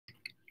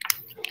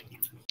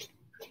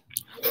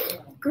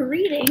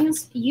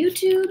Greetings,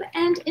 YouTube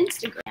and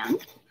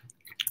Instagram.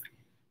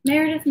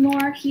 Meredith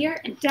Moore here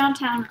in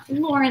downtown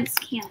Lawrence,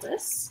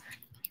 Kansas.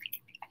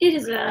 It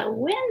is a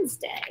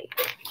Wednesday.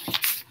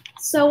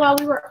 So while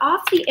we were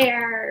off the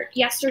air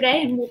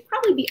yesterday, and we'll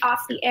probably be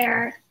off the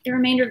air the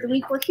remainder of the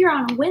week, we're here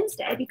on a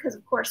Wednesday because,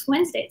 of course,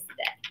 Wednesday is the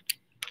day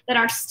that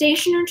our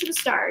stationer to the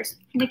stars,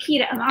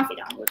 Nikita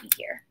Amafidon, will be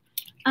here.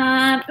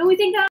 And we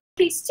think that's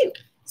the case too.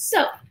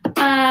 So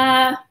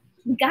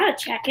we gotta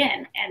check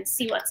in and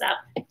see what's up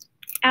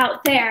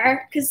out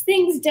there, because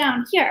things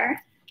down here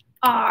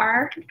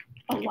are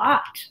a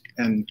lot.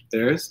 And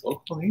there's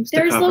local news to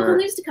There's cover. local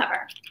news to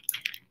cover.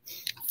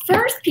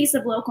 First piece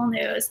of local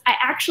news I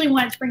actually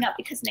wanted to bring up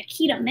because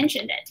Nikita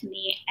mentioned it to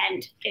me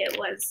and it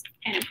was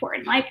an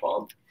important light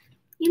bulb.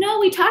 You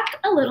know, we talked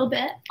a little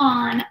bit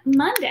on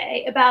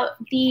Monday about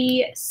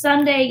the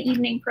Sunday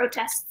evening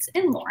protests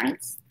in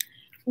Lawrence,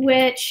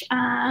 which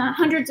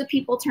hundreds of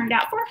people turned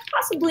out for,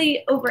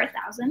 possibly over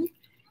 1,000.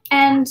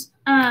 And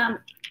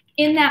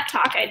in that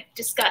talk, I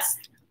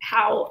discussed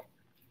how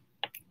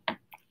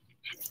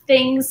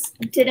things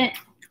didn't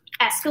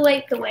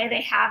escalate the way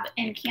they have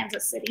in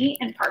Kansas City,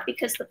 in part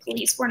because the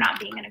police were not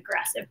being an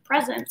aggressive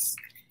presence.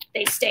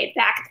 They stayed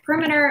back at the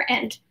perimeter,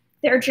 and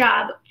their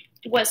job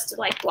was to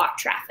block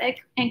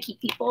traffic and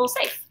keep people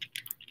safe.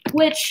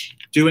 Which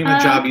doing the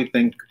job you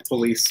think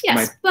police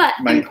might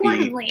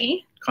importantly,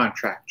 be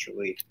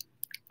contractually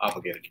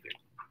obligated to do.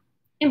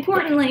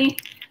 Importantly,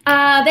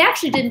 they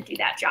actually didn't do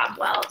that job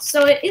well.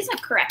 So it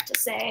isn't correct to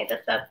say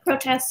that the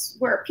protests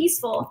were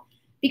peaceful,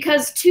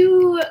 because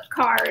 2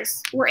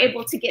 cars were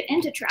able to get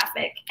into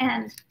traffic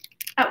and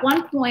at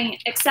one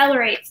point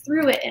accelerate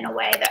through it in a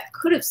way that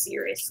could have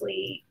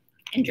seriously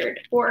injured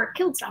or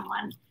killed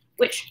someone,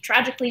 which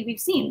tragically we've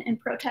seen in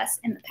protests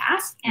in the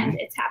past, and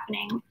it's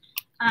happening.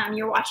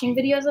 You're watching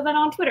videos of it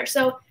on Twitter.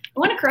 So I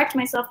want to correct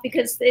myself,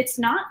 because it's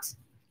not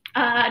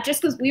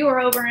just because we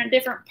were over in a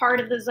different part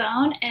of the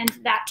zone and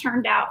that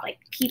turned out like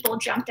people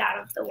jumped out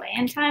of the way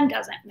in time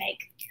doesn't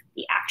make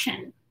the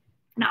action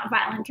not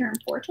violent or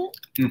important.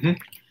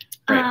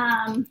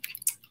 Right.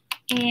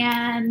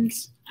 And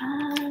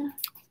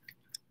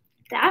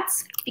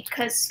that's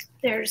because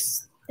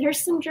there's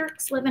some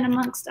jerks living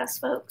amongst us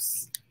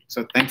folks.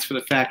 So thanks for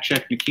the fact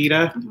check,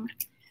 Nikita,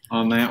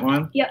 on that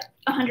one. Yep,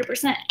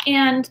 100%.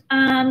 And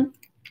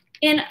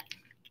in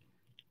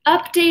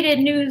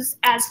updated news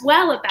as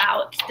well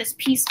about this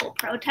peaceful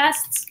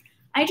protests,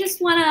 I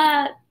just want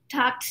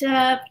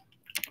to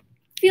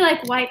feel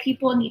like white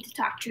people need to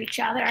talk to each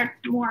other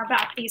more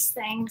about these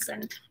things.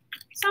 And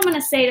so I'm going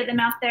to say to them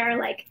out there,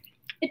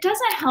 it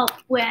doesn't help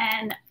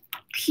when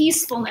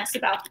peacefulness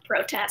about the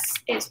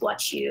protests is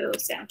what you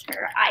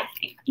center, I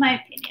think, my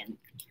opinion.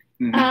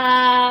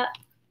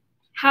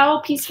 How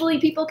peacefully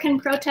people can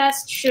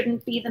protest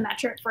shouldn't be the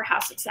metric for how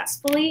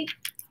successfully.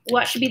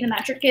 What should be the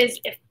metric is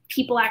if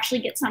people actually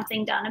get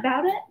something done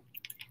about it,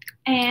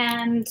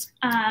 and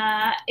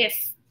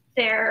if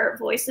their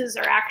voices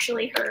are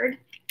actually heard.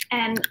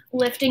 And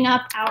lifting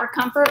up our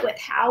comfort with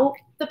how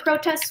the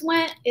protests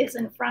went is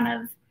in front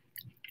of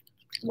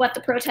what the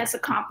protests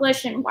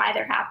accomplished and why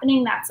they're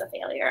happening. That's a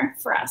failure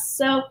for us.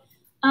 So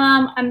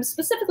I'm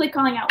specifically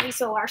calling out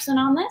Lisa Larson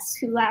on this,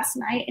 who last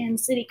night in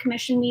City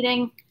Commission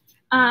meeting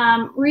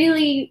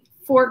really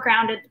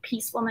foregrounded the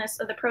peacefulness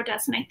of the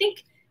protests. And I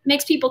think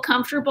makes people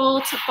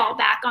comfortable to fall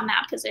back on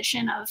that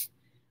position of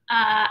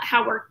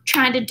how we're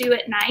trying to do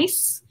it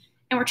nice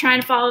and we're trying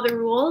to follow the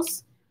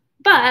rules.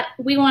 But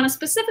we want to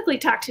specifically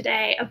talk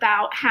today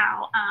about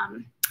how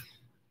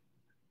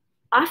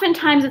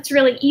oftentimes it's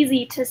really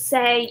easy to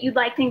say you'd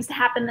like things to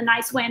happen the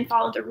nice way and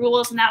follow the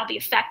rules and that'll be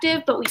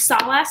effective. But we saw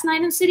last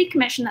night in City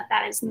Commission that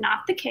that is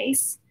not the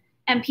case.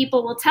 And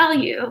people will tell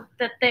you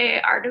that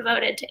they are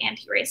devoted to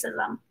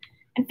anti-racism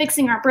and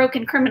fixing our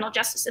broken criminal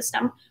justice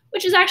system,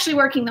 which is actually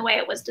working the way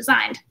it was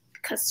designed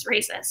because it's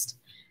racist.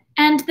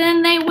 And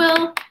then they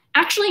will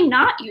actually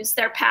not use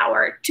their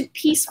power to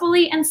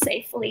peacefully and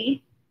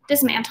safely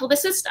dismantle the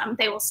system.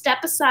 They will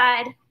step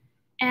aside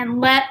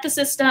and let the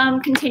system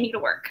continue to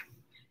work.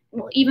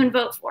 And will even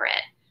vote for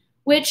it,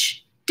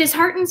 which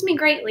disheartens me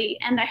greatly.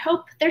 And I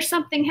hope there's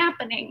something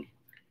happening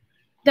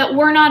that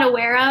we're not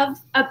aware of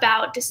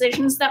about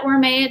decisions that were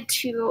made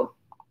to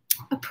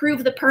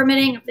approve the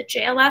permitting of the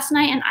jail last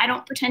night. And I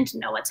don't pretend to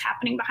know what's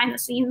happening behind the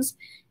scenes.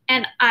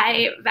 And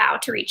I vow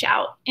to reach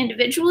out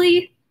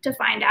individually to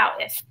find out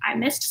if I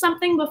missed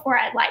something before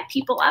I light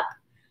people up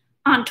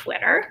on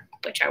Twitter,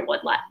 which I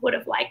would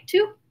have liked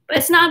to. But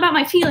it's not about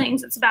my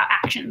feelings, it's about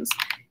actions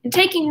and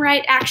taking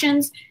right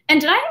actions.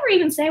 And did I ever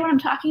even say what I'm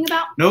talking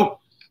about? Nope.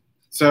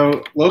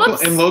 So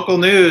in local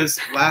news,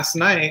 last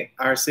night,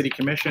 our city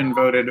commission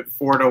voted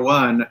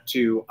 4-1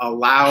 to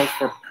allow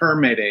for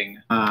permitting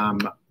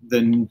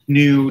the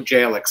new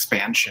jail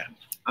expansion.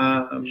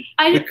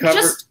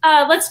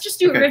 Let's just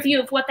do a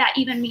review of what that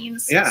even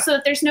means, so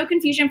that there's no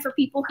confusion for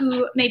people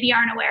who maybe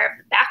aren't aware of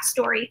the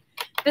backstory.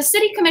 The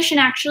city commission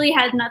actually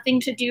had nothing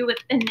to do with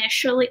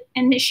initially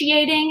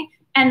initiating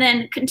and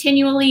then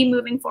continually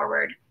moving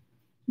forward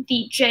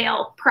the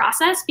jail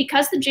process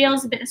because the jail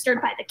is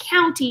administered by the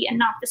county and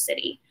not the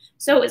city.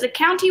 So it was a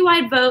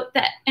county-wide vote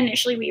that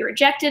initially we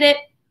rejected it,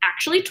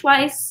 actually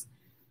twice.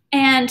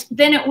 And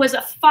then it was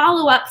a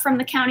follow-up from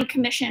the county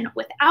commission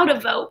without a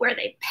vote where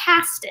they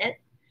passed it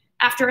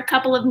after a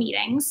couple of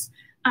meetings,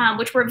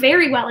 which were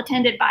very well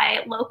attended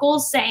by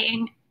locals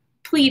saying,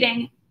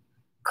 pleading,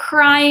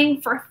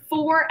 crying for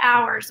 4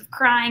 hours of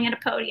crying at a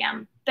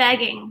podium,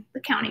 begging the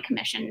county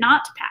commission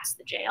not to pass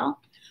the jail.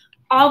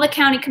 All the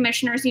county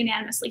commissioners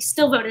unanimously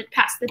still voted to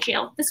pass the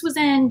jail. This was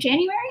in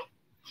January.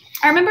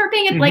 I remember it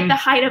being at like the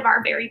height of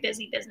our very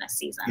busy business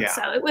season. Yeah.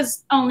 So it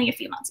was only a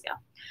few months ago.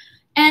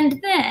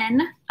 And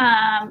then,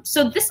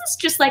 so this is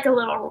just like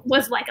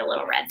was like a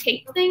little red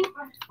tape thing.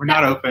 We're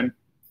not open.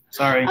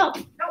 Sorry. Oh,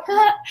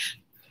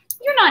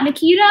 you're not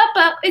Nikita,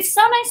 but it's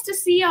so nice to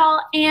see y'all.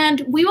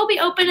 And we will be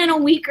open in a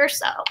week or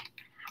so.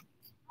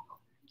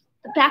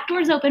 The back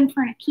door's open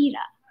for Nikita.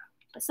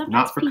 But sometimes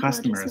not for people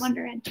customers. Are just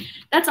wondering.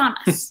 That's on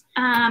us.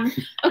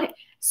 Okay,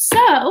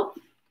 so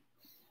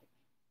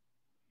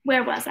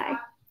where was I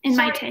in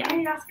my tale?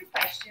 Can I ask a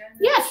question?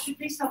 Yes. Should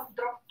be some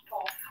drop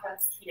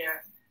off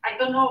here. I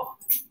don't know.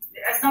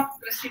 I've not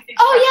received.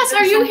 Oh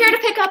yes, are you here to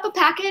pick up a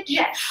package?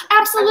 Yes,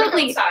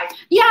 absolutely.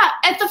 Yeah,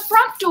 at the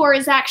front door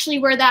is actually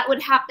where that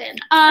would happen.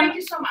 Thank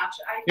you so much.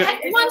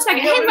 One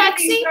second. Hey,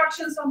 Lexi.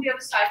 Instructions on the other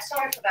side.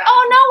 Sorry for that.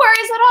 Oh, no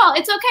worries at all.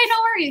 It's okay. No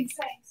worries.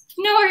 Thanks.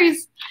 No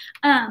worries.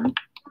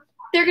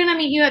 They're gonna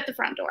meet you at the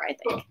front door, I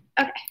think.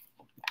 Okay.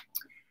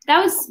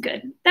 That was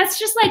good. That's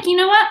just like, you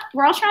know what?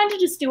 We're all trying to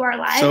just do our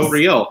lives. So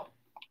real.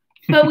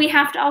 But we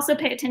have to also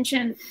pay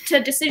attention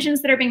to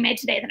decisions that are being made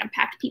today that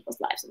impact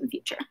people's lives in the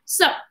future.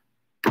 So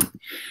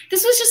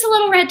this was just a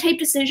little red tape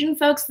decision,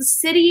 folks. The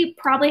city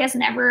probably has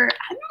never,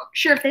 I'm not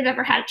sure if they've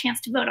ever had a chance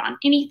to vote on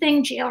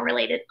anything jail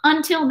related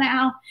until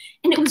now.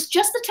 And it was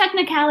just a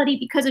technicality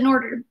because in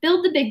order to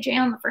build the big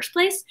jail in the first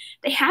place,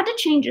 they had to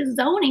change a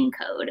zoning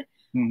code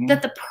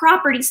that the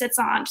property sits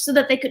on so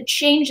that they could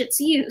change its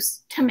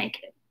use to make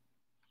it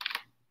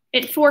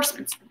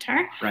enforcement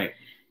center. Right.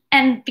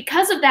 And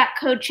because of that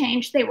code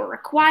change, they were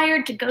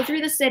required to go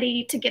through the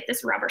city to get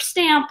this rubber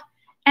stamp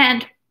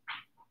and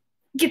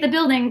get the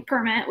building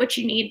permit, which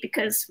you need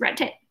because red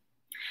tape.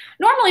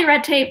 Normally,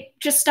 red tape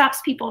just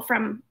stops people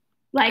from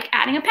like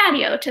adding a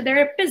patio to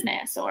their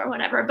business or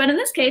whatever. But in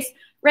this case,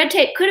 red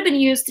tape could have been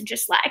used to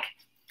just like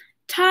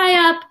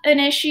tie up an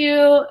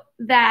issue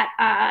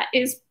that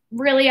is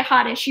really a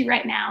hot issue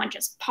right now and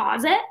just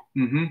pause it.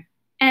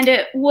 And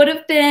it would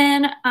have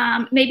been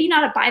maybe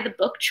not a by the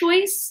book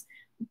choice,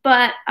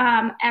 but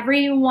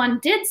everyone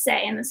did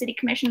say in the city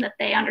commission that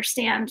they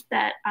understand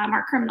that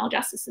our criminal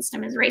justice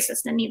system is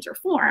racist and needs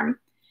reform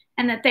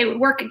and that they would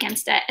work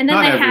against it. And then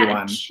not they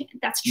everyone.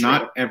 That's true.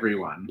 Not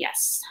everyone.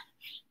 Yes.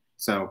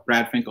 So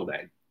Brad Finkel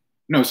did.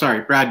 No, sorry,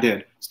 Brad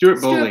did. Stuart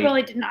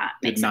Boley did not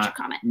make such a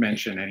comment.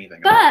 Mention anything.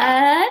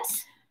 But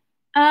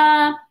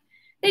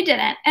they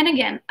didn't. And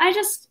again,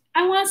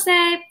 I want to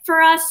say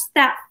for us,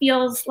 that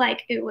feels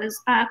like it was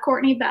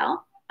Courtney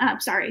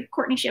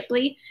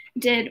Shipley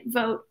did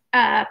vote,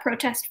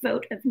 protest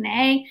vote of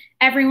nay.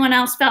 Everyone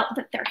else felt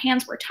that their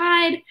hands were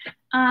tied.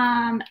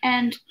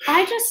 And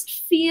I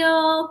just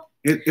feel...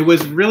 It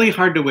was really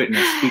hard to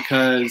witness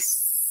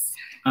because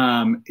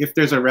if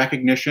there's a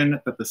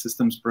recognition that the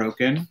system's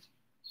broken...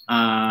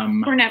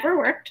 or never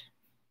worked.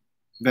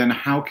 Then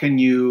how can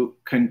you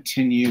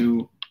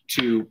continue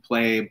to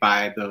play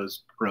by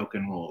those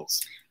broken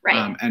rules?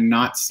 Right. And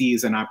not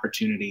seize an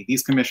opportunity.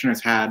 These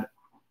commissioners had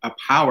a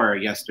power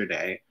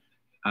yesterday,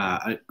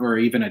 or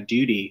even a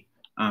duty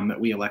that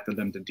we elected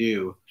them to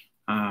do,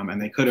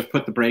 and they could have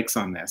put the brakes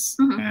on this.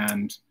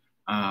 And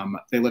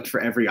they looked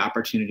for every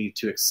opportunity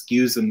to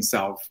excuse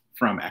themselves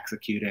from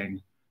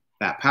executing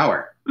that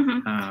power.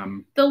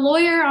 The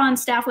lawyer on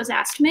staff was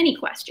asked many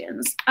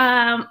questions.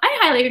 I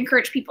highly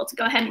encourage people to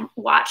go ahead and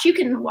watch. You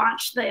can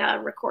watch the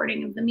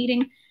recording of the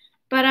meeting,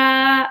 but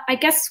I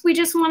guess we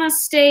just want to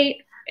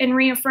state and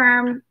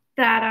reaffirm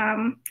that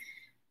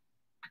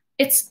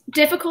it's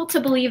difficult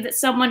to believe that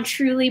someone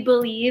truly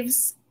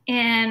believes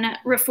in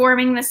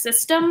reforming the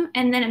system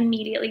and then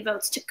immediately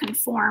votes to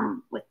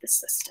conform with the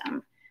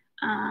system.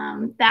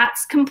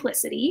 That's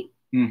complicity.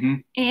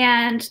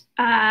 And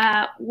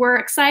we're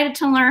excited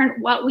to learn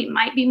what we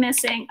might be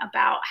missing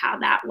about how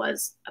that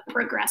was a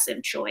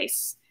progressive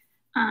choice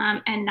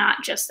and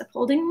not just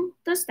upholding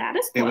the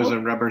status quo. It was a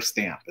rubber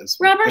stamp.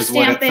 Rubber is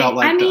stamping. what it felt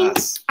like I mean, to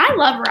us. I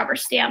love rubber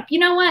stamp. You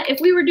know what? If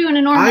we were doing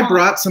a normal... I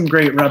brought some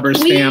great rubber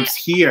stamps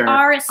here.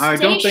 I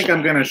don't think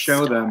I'm going to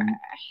show store. them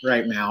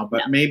right now,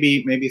 but No.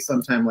 maybe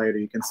sometime later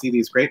you can see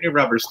these great new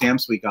rubber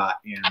stamps we got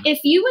in.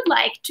 If you would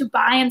like to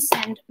buy and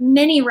send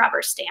mini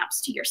rubber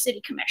stamps to your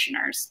city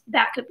commissioners,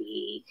 that could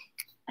be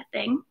a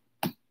thing.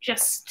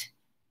 Just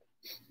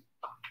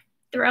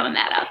throwing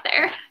that out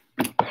there.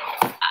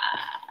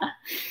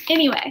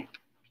 Anyway,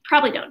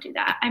 probably don't do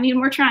that. I mean,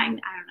 we're trying,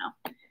 I don't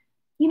know.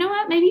 You know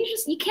what? Maybe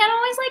you can't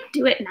always like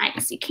do it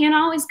nice. You can't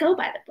always go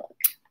by the book.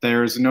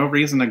 There's no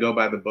reason to go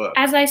by the book.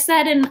 As I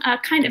said in a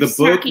kind of the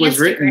book was Instagram.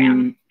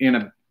 written in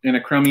in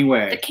a crummy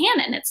way. The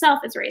canon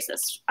itself is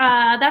racist.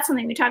 That's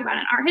something we talk about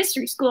in art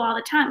history school all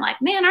the time.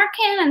 Like, man, our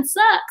canon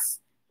sucks.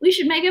 We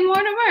should make it more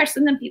diverse.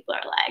 And then people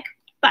are like,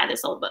 buy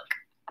this old book.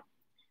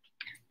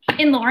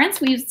 In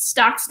Lawrence, we used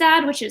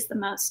Stockstad, which is the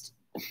most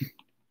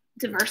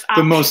diverse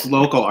option. The most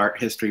local art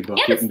history book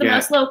and you it's can the get.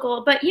 most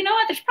local. But you know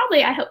what? There's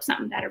probably, I hope,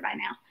 something better by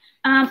now.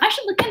 I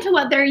should look into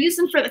what they're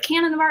using for the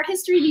canon of art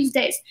history these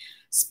days.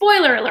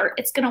 Spoiler alert,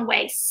 it's going to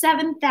weigh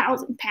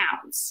 7,000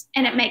 pounds.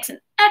 And it makes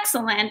an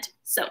excellent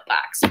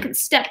soapbox. You can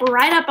step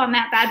right up on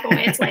that bad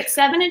boy. It's like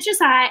 7 inches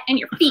high and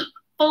your feet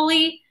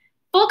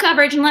full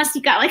coverage, unless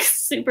you got like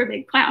super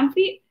big clown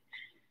feet.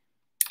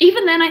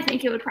 Even then, I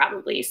think it would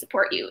probably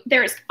support you.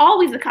 There's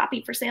always a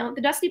copy for sale at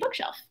the Dusty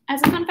Bookshelf,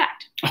 as a fun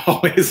fact.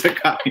 Always a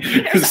copy.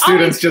 The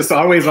students just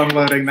always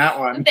unloading that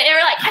one. They were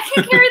like, I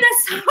can't carry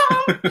this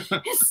home.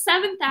 It's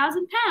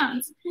 7,000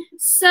 pounds.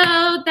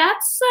 So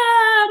that's,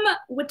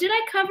 what did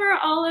I cover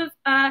all of?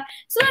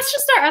 So that's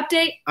just our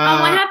update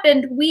on what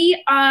happened.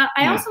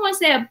 I also want to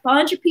say a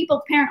bunch of people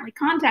apparently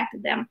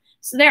contacted them.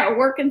 So they're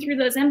working through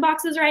those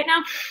inboxes right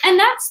now. And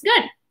that's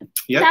good.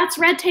 Yep. That's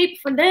red tape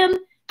for them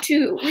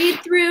to read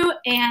through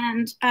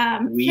and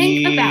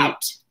think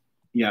about.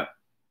 Yep.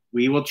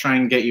 We will try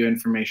and get you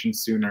information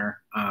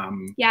sooner.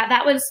 Yeah,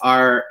 that was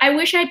I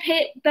wish I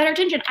paid better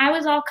attention. I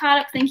was all caught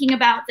up thinking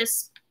about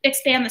this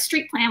expand the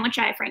street plan, which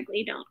I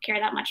frankly don't care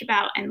that much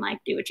about, and like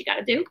do what you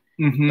gotta do.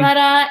 Mm-hmm.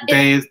 But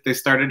they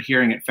started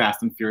hearing it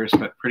fast and furious,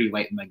 but pretty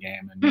late in the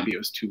game, and maybe it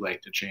was too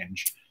late to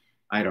change.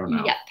 I don't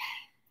know. Yep.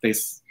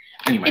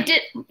 Anyway. It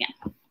did, yeah.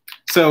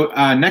 So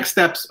next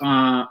steps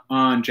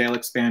on jail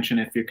expansion,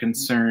 if you're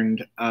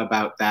concerned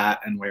about that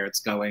and where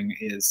it's going,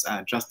 is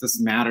Justice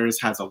Matters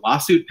has a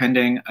lawsuit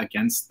pending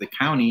against the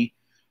county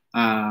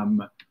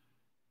that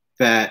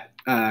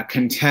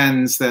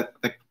contends that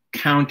the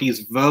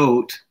county's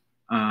vote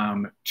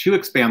to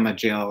expand the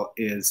jail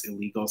is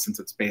illegal, since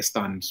it's based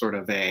on sort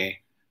of a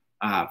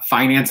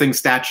financing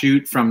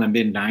statute from the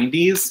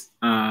mid-90s.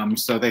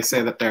 So they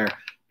say that they're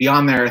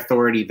beyond their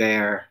authority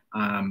there.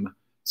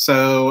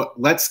 So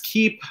let's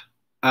keep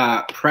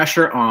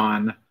pressure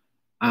on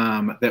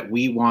that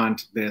we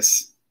want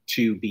this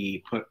to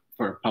be put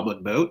for a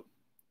public vote.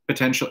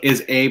 Potential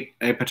is a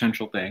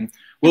potential thing.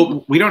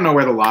 Well, we don't know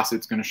where the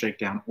lawsuit's going to shake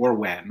down or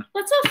when.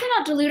 Let's also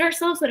not delude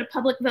ourselves that a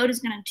public vote is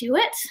going to do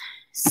it.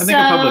 I think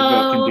a public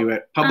vote can do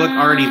it. Public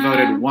already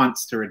voted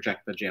once to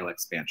reject the jail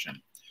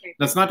expansion.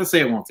 That's not to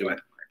say it won't do it.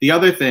 The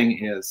other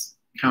thing is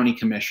county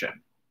commission.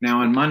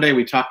 Now, on Monday,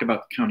 we talked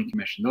about the county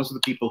commission. Those are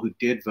the people who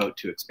did vote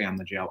to expand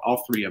the jail,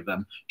 all 3 of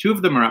them. 2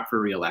 of them are up for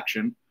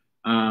re-election.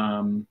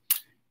 And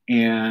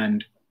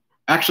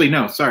actually,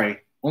 no,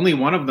 sorry. Only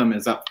one of them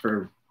is up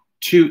for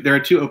 2. There are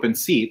 2 open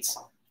seats.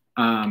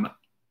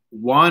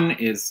 One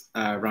is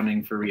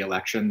running for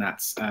re-election.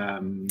 That's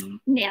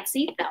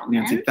Nancy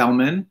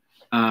Thelman.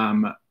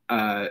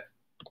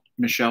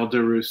 Michelle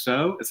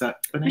DeRusso. Is that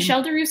the name?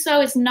 Michelle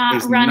DeRusso is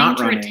not running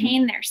to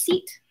retain their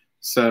seat.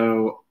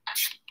 So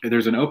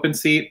there's an open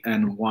seat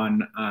and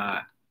one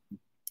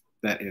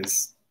that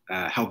is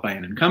held by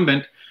an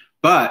incumbent,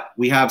 but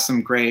we have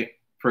some great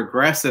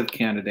progressive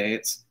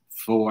candidates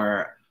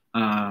for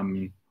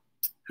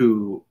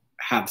who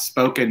have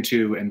spoken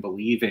to and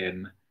believe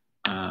in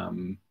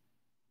the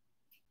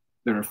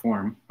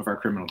reform of our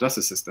criminal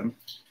justice system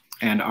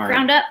and our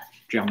ground up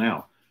jail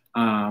now.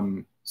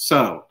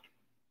 So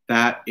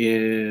that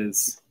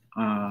is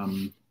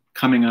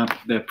coming up.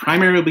 The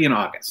primary will be in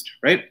August,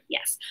 right?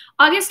 Yes.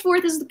 August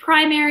 4th is the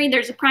primary.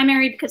 There's a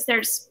primary because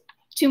there's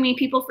too many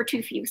people for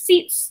too few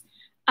seats.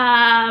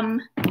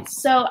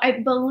 So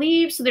I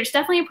believe, so there's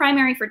definitely a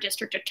primary for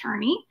district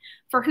attorney,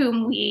 for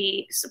whom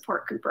we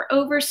support Cooper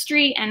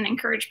Overstreet and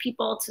encourage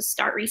people to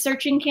start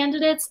researching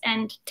candidates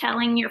and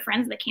telling your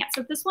friends they can't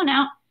sit this one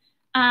out,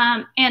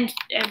 and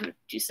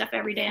do stuff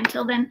every day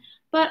until then.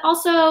 But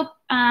also,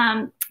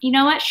 you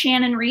know what?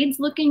 Shannon Reed's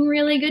looking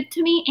really good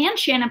to me, and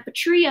Shannon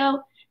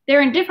Petrillo.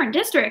 They're in different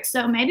districts,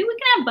 so maybe we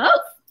can have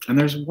both. And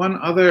there's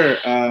one other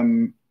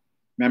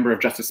member of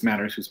Justice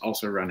Matters who's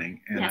also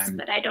running, and yes, I'm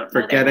but I don't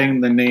forgetting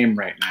the name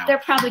right now. They're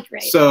probably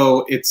great.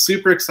 So it's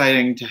super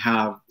exciting to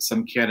have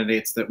some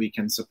candidates that we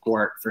can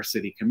support for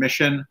City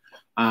Commission,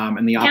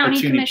 and the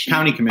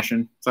County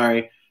Commission.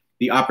 Sorry,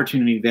 the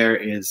opportunity there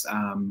is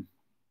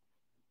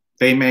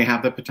they may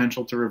have the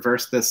potential to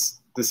reverse this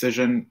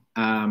decision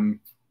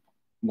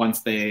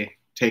once they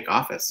take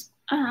office.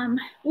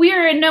 We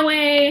are in no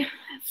way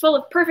full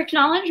of perfect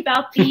knowledge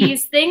about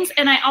these things,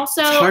 and I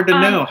also it's hard to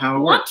know how it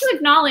want works. to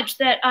acknowledge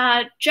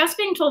that just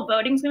being told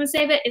voting is going to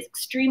save it is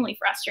extremely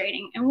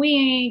frustrating, and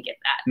we get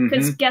that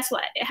because guess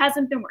what? It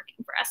hasn't been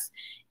working for us.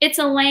 It's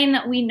a lane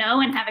that we know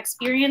and have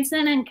experience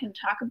in and can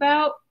talk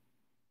about,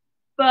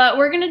 but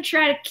we're going to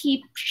try to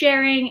keep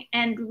sharing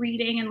and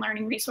reading and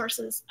learning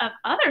resources of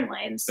other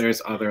lanes.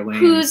 There's other lanes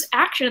whose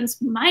actions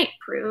might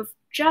prove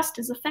just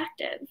as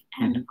effective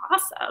and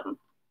awesome.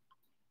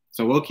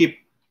 So we'll keep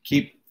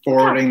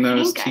forwarding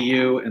those to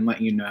you and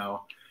let you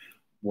know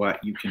what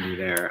you can do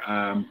there.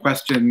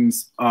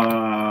 Questions.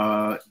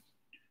 Who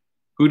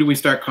Who do we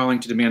start calling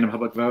to demand a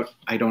public vote?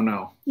 I don't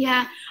know.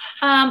 Yeah.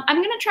 I'm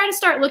going to try to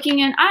start looking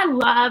in. I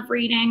love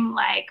reading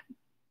like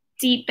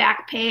deep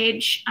back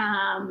page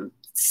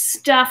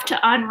stuff to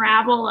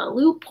unravel a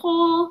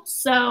loophole.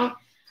 So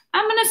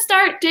I'm going to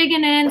start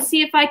digging in,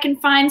 see if I can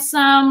find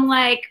some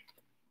like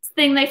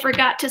thing they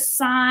forgot to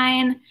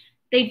sign.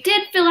 They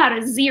did fill out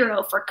a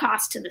 0 for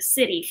cost to the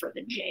city for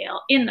the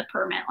jail in the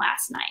permit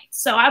last night.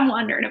 So I'm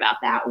wondering about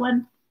that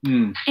one.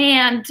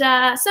 And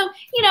so,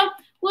 you know,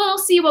 we'll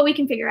see what we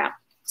can figure out.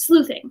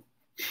 Sleuthing,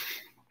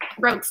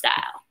 road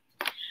style.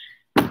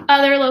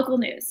 Other local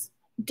news.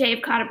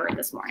 Dave caught a bird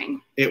this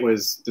morning. It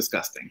was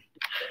disgusting.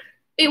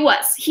 It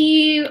was.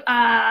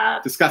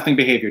 Disgusting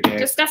behavior, Dave.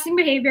 Disgusting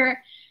behavior.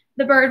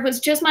 The bird was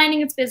just minding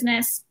its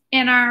business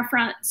in our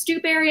front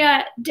stoop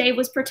area. Dave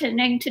was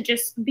pretending to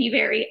just be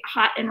very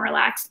hot and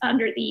relaxed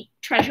under the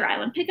Treasure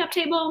Island pickup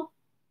table.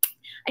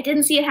 I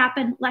didn't see it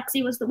happen.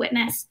 Lexi was the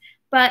witness.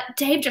 But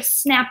Dave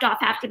just snapped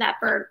off after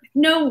that bird with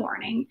no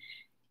warning.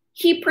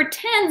 He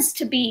pretends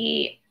to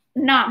be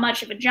not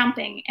much of a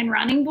jumping and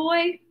running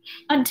boy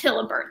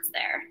until a bird's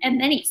there. And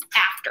then he's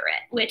after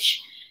it,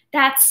 which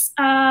that's,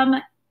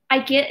 I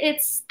get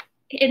it's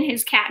in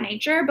his cat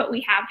nature, but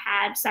we have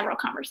had several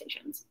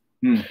conversations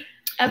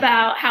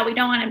about how we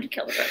don't want him to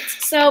kill the birds.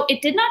 So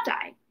it did not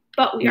die,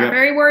 but we are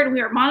very worried.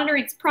 We are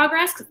monitoring its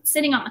progress because it's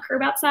sitting on the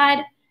curb outside.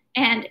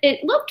 And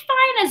it looked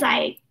fine as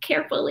I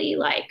carefully,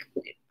 like,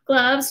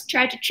 gloves,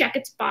 tried to check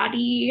its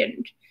body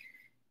and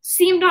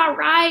seemed all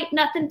right,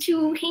 nothing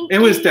too hinky. It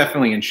was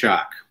definitely in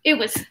shock. It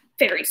was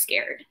very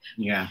scared.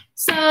 Yeah.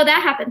 So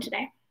that happened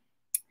today.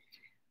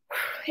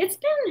 It's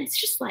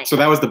just like. So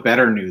that was the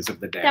better news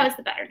of the day. That was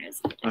the better news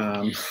of the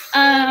day.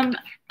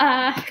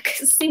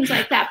 Because it seems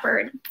like that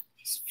bird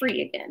is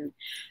free again.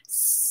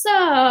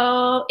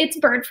 So its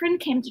bird friend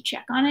came to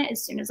check on it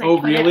as soon as I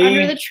put it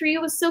under the tree.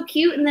 It was so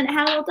cute, and then it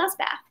had a little dust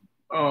bath.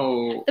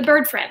 Oh. The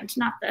bird friend,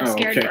 not the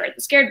scared bird.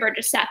 The scared bird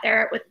just sat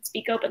there with its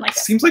beak open like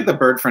this. Seems like the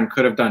bird friend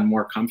could have done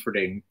more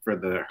comforting for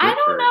the I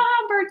don't know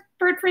how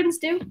bird friends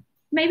do.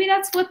 Maybe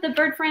that's what the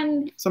bird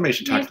friend... Somebody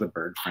should talk to the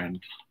bird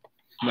friend.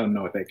 Let them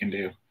know what they can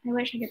do. I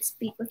wish I could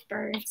speak with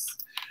birds.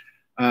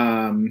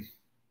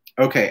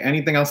 Okay,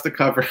 anything else to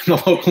cover in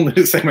the local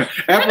news segment?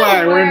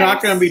 FYI, we're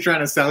not going to be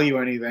trying to sell you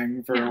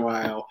anything for a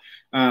while.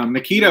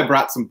 Nikita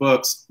brought some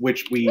books,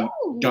 which we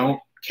don't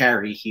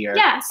carry here.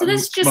 Yeah, so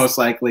this just... Most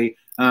likely.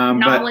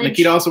 But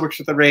Nikita also works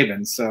with the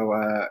Raven,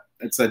 so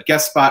it's a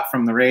guest spot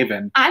from the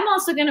Raven. I'm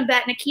also going to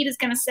bet Nikita's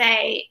going to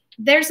say,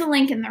 there's a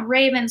link in the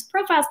Raven's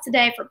profiles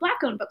today for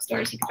Black-owned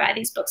bookstores you can buy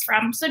these books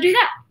from, so do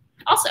that.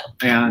 Also,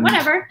 and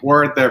whatever.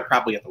 Or they're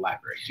probably at the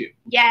library, too.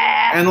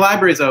 Yeah. And the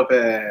library's open.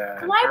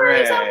 The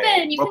library's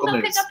open. You Local can go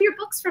news. pick up your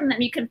books from them.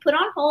 You can put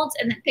on holds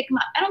and then pick them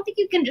up. I don't think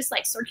you can just,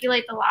 like,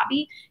 circulate the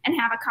lobby and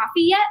have a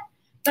coffee yet.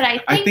 But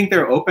I think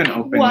they're open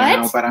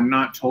now, but I'm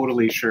not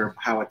totally sure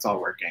how it's all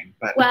working.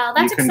 But well,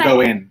 that's you can exciting.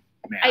 go in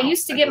now. I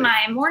used to get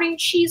my morning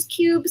cheese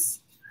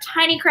cubes,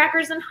 tiny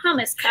crackers, and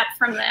hummus cup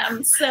from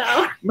them.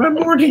 So my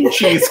morning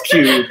cheese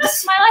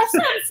cubes. My life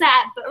sounds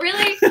sad, but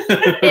really,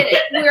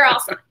 we're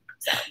awesome.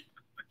 So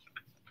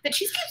the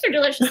cheese cubes are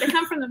delicious. They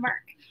come from the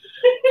Merc.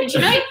 Did you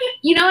know?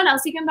 You know what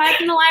else you can buy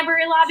from the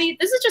library lobby?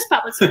 This is just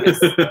public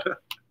service.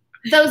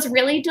 Those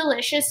really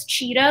delicious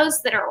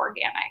Cheetos that are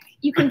organic.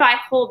 You can buy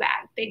whole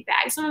bag, big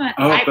bags. Some of them at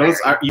the library.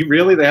 Those are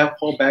they have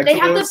whole bags? They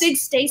have those? the big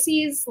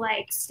Stacy's,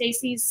 like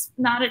Stacy's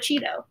not a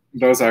Cheeto.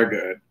 Those are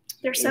good.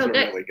 They're so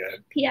good. Really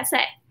good.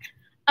 PSA.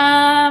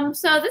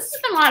 So this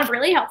has been a lot of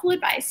really helpful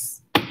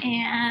advice.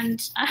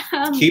 And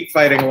keep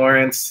fighting,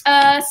 Lawrence.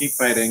 Keep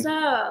fighting.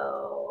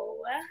 So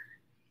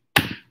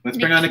let's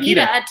bring on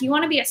Nikita. Do you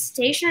want to be a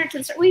stationer to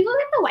the start? Will you look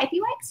at the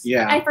wipey wipes?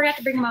 Yeah. I forgot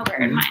to bring them over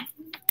in mine.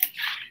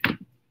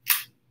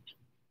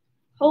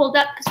 Hold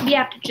up, because we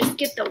have to just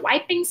get the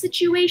wiping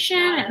situation.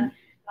 And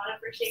not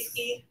for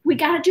safety. We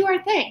got to do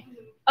our thing.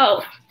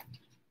 Oh,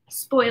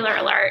 spoiler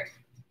alert.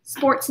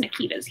 Sports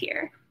Nikita's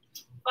here.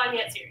 Fun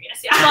yet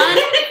serious. Yeah. Fun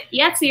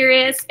yet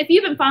serious. If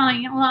you've been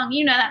following along,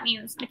 you know that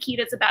means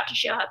Nikita's about to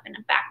show up in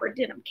a backward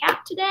denim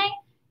cap today.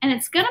 And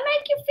it's going to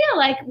make you feel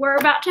like we're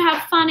about to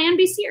have fun and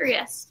be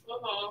serious.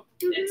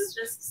 It's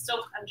just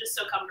I'm just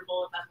so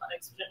comfortable with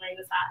athletics when wearing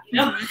this hat, you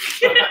know?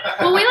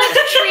 Well, we like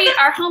to treat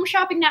our home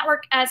shopping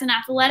network as an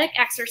athletic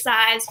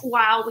exercise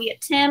while we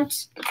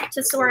attempt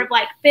to sort of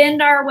like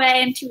bend our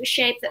way into a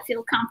shape that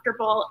feels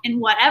comfortable in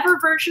whatever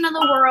version of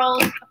the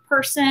world a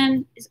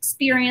person is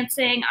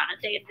experiencing on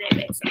a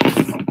day-to-day basis.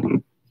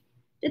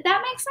 Did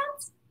that make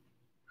sense?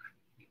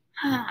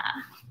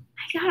 I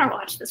gotta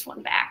watch this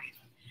one back.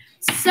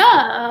 So,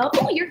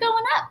 you're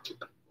going up.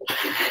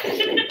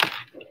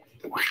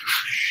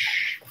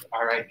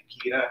 All right,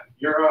 Nikita,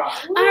 you're on.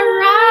 All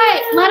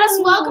right, let us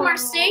welcome our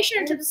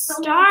stationer to the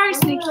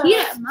stars,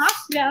 Nikita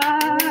Mafia.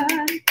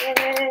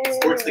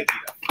 Sports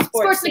Nikita.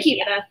 Sports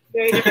Nikita.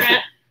 Very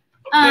different.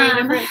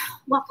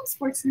 Welcome,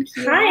 Sports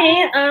Nikita.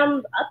 Hi.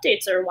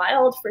 Updates are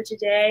wild for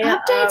today.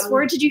 Updates?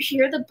 Where did you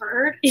hear the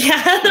bird?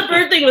 Yeah, the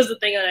bird thing was the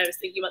thing that I was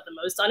thinking about the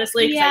most,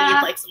 honestly, because I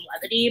need like some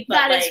levity.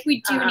 But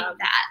we do need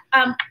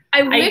that.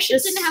 I wish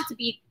it didn't have to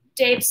be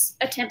Dave's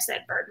attempts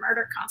at bird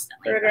murder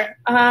constantly.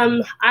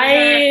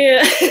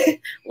 I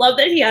love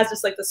that he has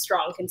just like the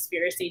strong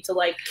conspiracy to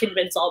like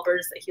convince all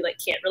birds that he like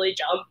can't really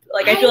jump.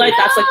 Like I feel like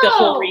that's like the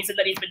whole reason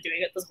that he's been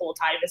doing it this whole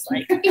time is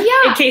like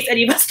in case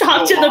any of us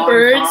talk to the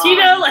birds, you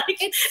know, like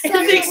it's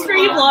an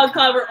extreme long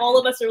con where all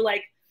of us are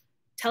like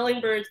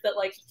telling birds that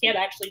like he can't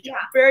actually jump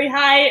very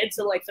high, and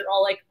so like they're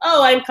all like,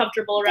 oh, I'm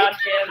comfortable around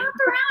him. Hop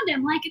around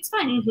him, like it's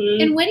fine.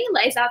 And when he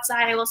lays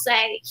outside, I will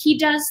say he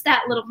does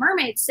that Little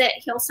Mermaid sit.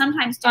 He'll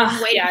sometimes do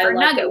waiting for a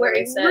nugget, where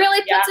he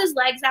really puts his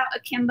legs out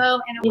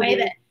akimbo in a way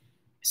that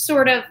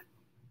sort of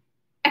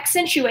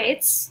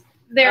accentuates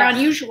their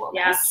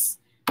unusualness.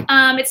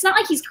 It's not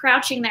like he's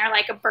crouching there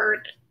like a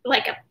bird,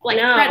 like a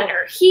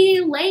predator.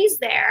 He lays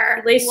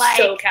there, like,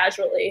 so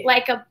casually,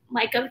 like a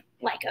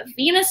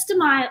Venus de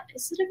Milo.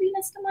 Is it a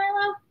Venus de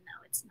Milo?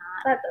 No, it's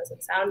not. That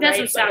doesn't sound right.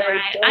 Doesn't sound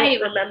right. I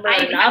remember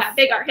enough have a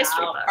big art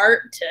history book.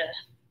 Art to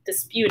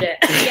dispute it.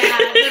 Yeah,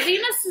 the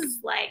Venus is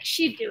like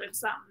she's doing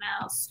something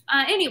else.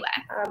 Anyway,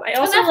 I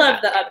also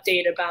love the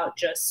update about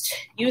just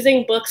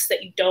using books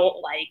that you don't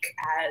like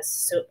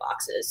as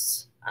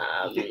soapboxes.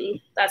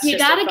 That's you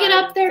just gotta get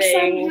up there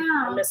thing.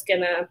 somehow. I'm just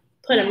gonna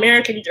put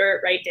American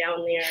Dirt right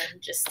down there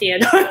and just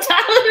stand on top of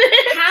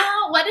it.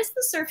 What is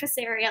the surface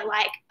area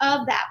like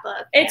of that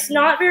book? It's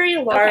not very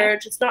large.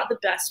 Okay. It's not the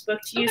best book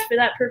to use for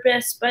that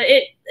purpose, but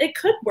it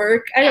could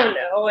work. I don't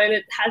know, and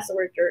it has the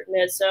word dirt in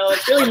it, so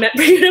it's really meant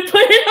for you to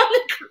put it on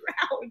the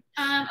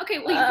ground. Okay,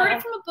 well, you heard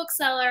it from a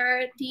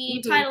bookseller.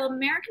 The title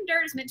American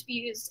Dirt is meant to be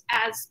used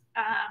as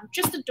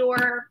just a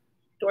door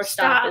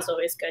stop is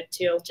always good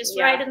too. Just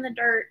right in the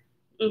dirt.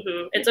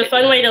 It's a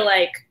fun way to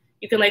like.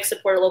 You can like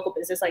support a local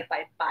business like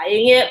by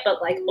buying it,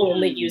 but like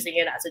only using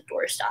it as a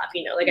doorstop.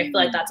 You know, like I feel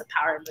like that's a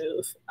power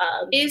move.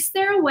 Is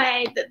there a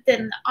way that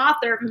then the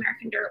author of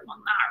American Dirt will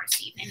not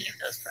receive any of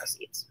those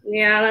proceeds?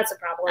 Yeah, that's a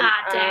problem.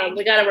 Dang.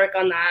 We got to work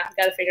on that.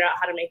 Got to figure out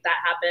how to make that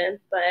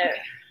happen. But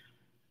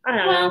I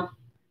don't know.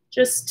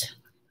 Just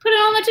put it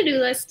on the to-do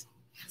list.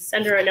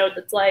 Send her a note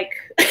that's like,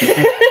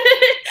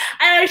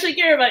 I actually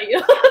care about you.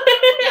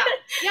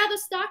 Yeah. The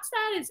stock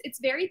stat it's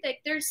very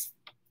thick. There's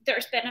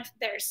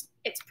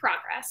it's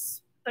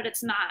progress, but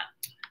it's not.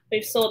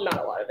 We've sold not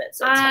a lot of it.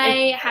 So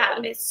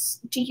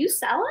do you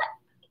sell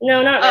it?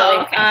 No, not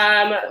really.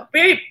 Oh,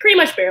 okay. Pretty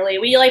much barely.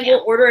 We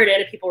we'll order it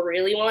in if people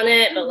really want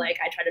it, but like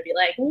I try to be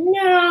like,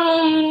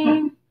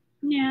 no,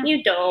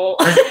 you don't.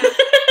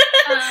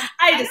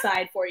 I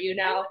decide for you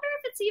now. I wonder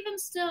if it's even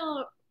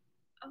still.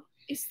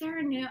 Is there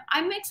a new?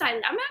 I'm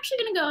excited. I'm actually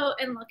gonna go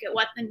and look at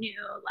what the new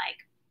like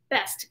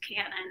best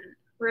canon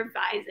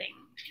revising.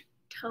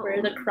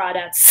 Where the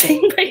Crawdads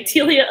Sing by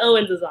Delia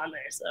Owens is on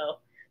there, so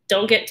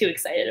don't get too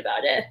excited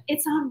about it.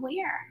 It's on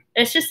where?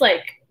 It's just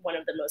like one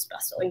of the most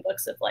best-selling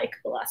books of like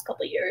the last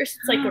couple of years.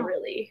 It's like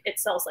it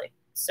sells like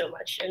so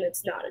much, and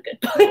it's not a good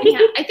book.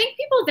 Yeah, I think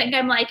people think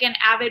I'm like an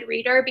avid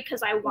reader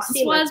because I once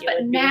was,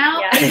 but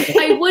now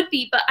I would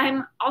be. But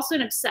I'm also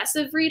an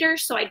obsessive reader,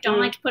 so I don't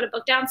like to put a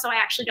book down. So I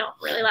actually don't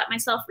really let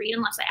myself read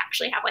unless I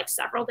actually have like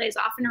several days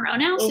off in a row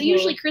now. So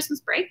usually Christmas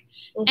break,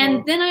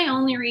 and then I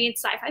only read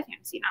sci-fi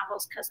fantasy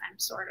novels because I'm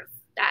sort of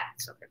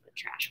a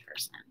trash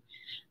person.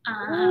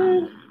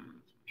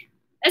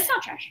 It's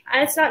not trash.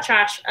 It's not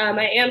trash. I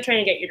am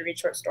trying to get you to read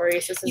short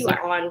stories. This is an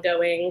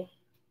ongoing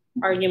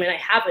argument I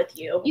have with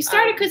you. You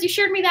started because you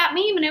showed me that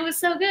meme and it was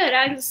so good.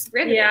 I just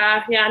read it.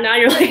 Yeah. Now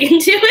you're like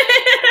into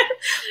it.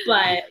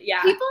 But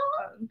yeah. People,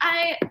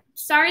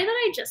 sorry that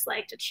I just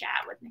like to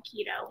chat with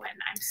Nikita when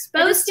I'm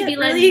supposed to be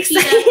letting really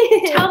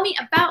Nikita tell me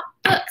about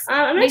books.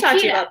 I'm going to talk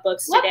to you about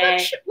books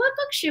today. What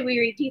book should we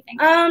read, do you think?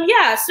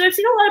 So I've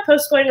seen a lot of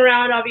posts going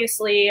around,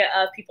 obviously,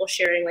 of people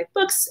sharing like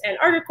books and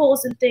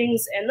articles and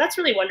things, and that's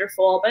really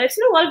wonderful. But I've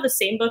seen a lot of the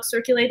same books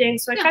circulating,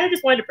 so I kind of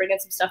just wanted to bring in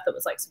some stuff that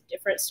was like some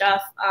different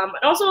stuff. And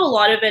also a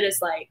lot of it is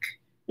like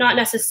not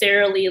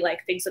necessarily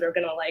like things that are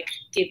going to like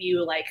give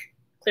you like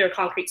clear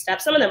concrete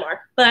steps. Some of them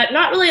are, but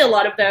not really a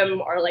lot of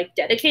them are like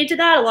dedicated to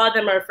that. A lot of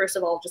them are, first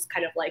of all, just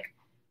kind of like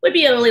would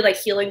be a really like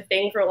healing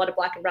thing for a lot of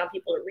Black and brown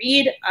people to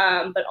read.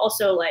 But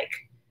also like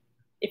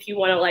if you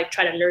want to like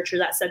try to nurture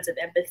that sense of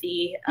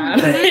empathy,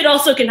 it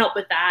also can help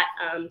with that.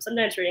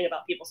 Sometimes reading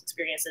about people's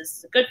experiences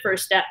is a good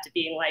first step to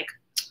being like,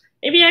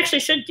 maybe I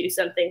actually should do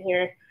something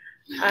here.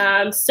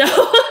 So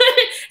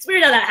it's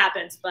weird how that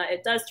happens, but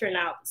it does turn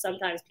out that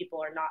sometimes people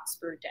are not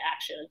spurred to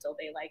action until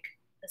they like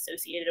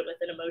associate it with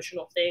an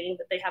emotional thing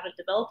that they haven't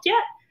developed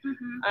yet.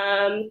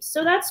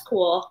 So that's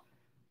cool.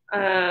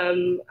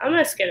 I'm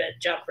just gonna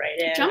jump right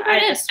in.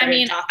 I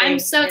mean, I'm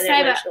so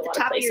excited about the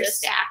top of your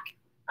stack.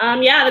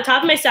 The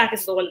top of my stack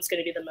is the one that's going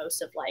to be the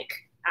most of like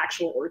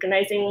actual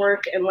organizing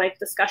work and like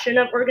discussion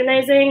of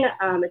organizing.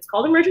 It's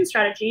called Emergent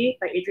Strategy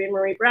by Adrienne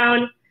Maree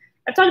Brown.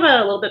 I've talked about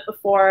it a little bit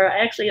before. I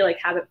actually like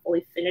haven't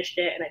fully finished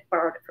it, and I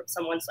borrowed it from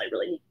someone, so I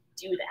really need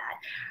to do that.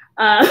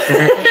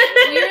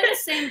 We're in the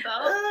same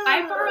boat.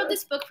 I borrowed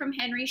this book from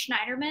Henry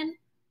Schneiderman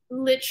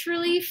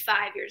literally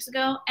 5 years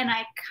ago, and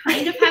I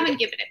kind of haven't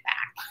given it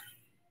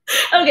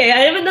back. Okay, I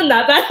haven't done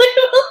that badly.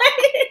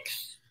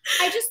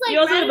 I just like you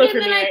also have a book for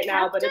read me it and right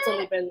I now, but kept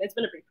it's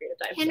been a brief period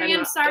of time. Henry, so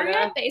I'm sorry, I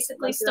gonna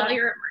basically do stole that.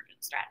 your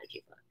Emergent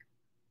strategy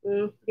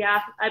book.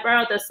 Yeah, I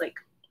borrowed this like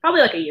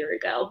probably like a year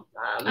ago.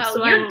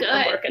 So you're I'm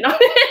good. working on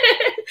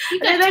it.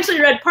 And I've actually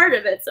read part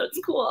of it, so it's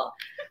cool.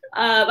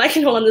 I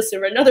can hold on this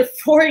for another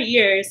 4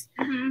 years.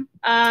 Mm-hmm.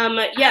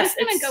 Yes,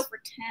 I'm gonna it's go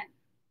for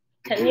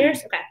 10. 10 years.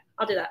 Okay,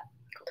 I'll do that.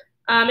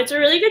 It's a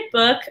really good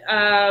book.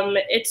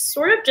 It's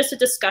sort of just a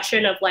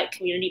discussion of like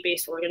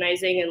community-based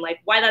organizing and like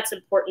why that's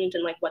important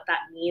and like what that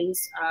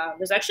means.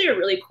 There's actually a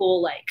really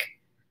cool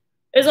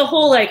there's a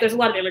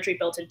lot of imagery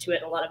built into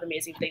it and a lot of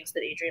amazing things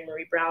that Adrienne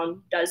Maree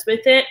Brown does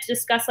with it to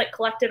discuss like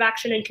collective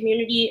action and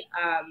community.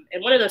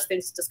 And one of those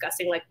things is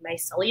discussing like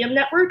mycelium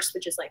networks,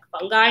 which is like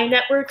fungi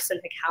networks, and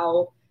like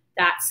how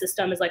that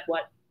system is like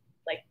what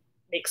like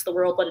makes the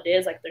world what it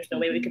is. Like there's no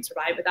way we could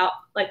survive without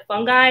like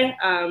fungi.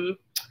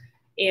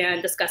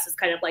 And discusses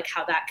kind of like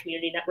how that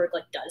community network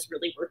like does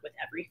really work with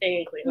everything,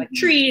 including like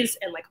trees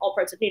and like all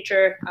parts of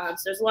nature.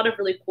 So there's a lot of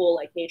really cool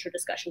like nature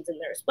discussions in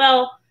there as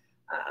well.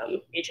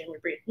 Adrienne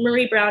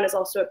Maree Brown is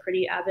also a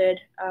pretty avid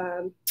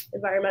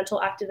environmental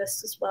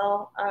activist as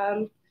well.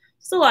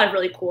 Just a lot of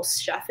really cool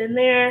stuff in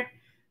there.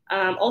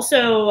 I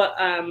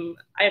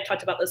have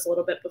talked about this a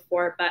little bit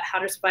before, but How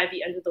to Survive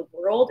the End of the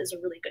World is a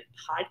really good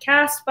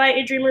podcast by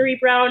Adrienne Maree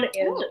Brown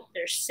and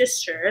their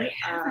sister,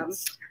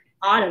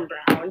 Autumn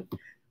Brown.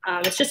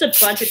 It's just a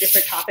bunch of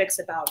different topics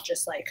about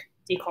just like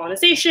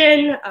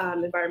decolonization,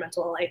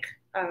 environmental like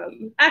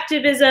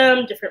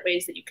activism, different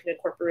ways that you can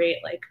incorporate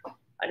like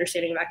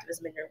understanding of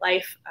activism in your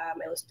life. I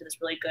listened to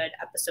this really good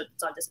episode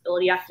that's on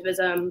disability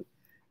activism,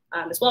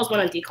 as well as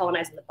one on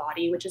decolonizing the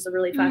body, which is a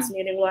really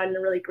fascinating one,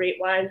 a really great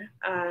one.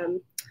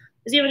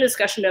 There's even a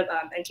discussion of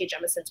N.K.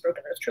 Jemisin's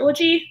Broken Earth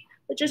trilogy,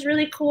 which is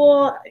really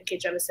cool. N.K.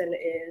 Jemisin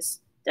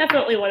is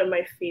definitely one of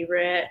my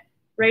favorite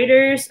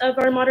writers of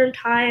our modern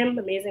time.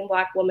 Amazing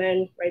Black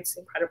woman, writes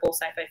incredible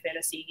sci-fi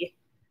fantasy.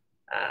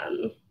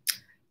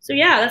 So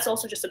yeah, that's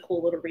also just a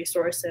cool little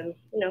resource, and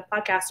you know,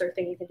 podcasts are a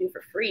thing you can do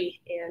for free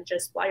and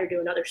just while you're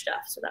doing other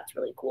stuff. So that's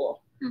really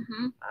cool.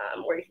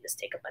 Or you can just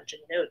take a bunch of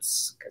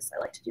notes, because I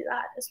like to do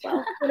that as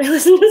well when I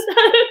listen to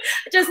stuff.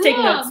 Just take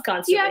notes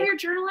constantly. Do you have your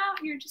journal out?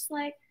 And you're just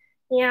like,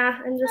 yeah,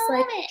 I'm just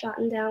like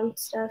jotting down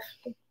stuff.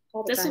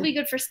 This will be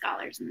good for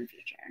scholars in the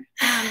future.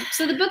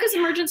 So the book is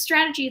Emergent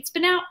Strategy. It's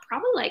been out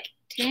probably like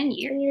 10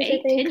 years,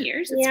 10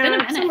 years. It's been a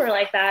minute. Somewhere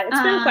like that. It's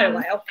been quite a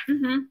while.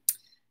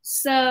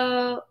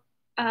 So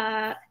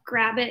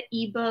grab it,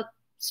 ebook,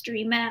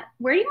 stream it.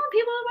 Where do you want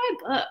people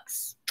to buy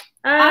books?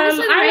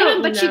 Honestly, the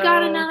Raven, but you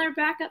got another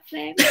backup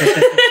thing.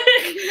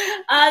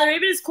 The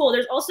Raven is cool.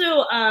 There's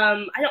also,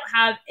 I don't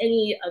have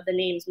any of the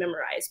names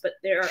memorized, but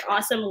there are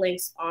awesome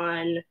links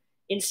on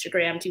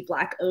Instagram to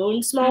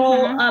Black-owned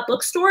small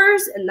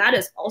bookstores, and that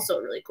is also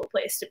a really cool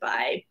place to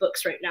buy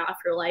books right now. If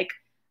you're like,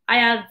 I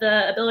have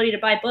the ability to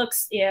buy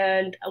books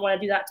and I want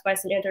to do that to buy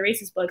some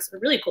anti-racist books, a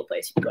really cool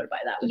place you can go to buy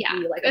that would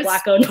be like a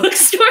Black-owned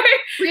bookstore.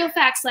 Real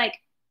facts, like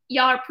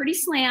y'all are pretty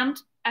slammed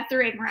at the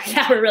Raven right now.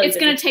 Yeah, we're really it's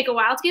going to take a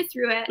while to get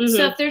through it.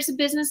 So if there's a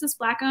business that's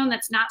Black-owned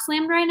that's not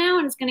slammed right now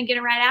and it's going to get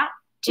it right out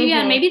to you,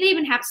 and maybe they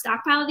even have a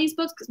stockpile of these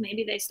books because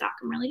maybe they stock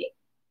them really deep.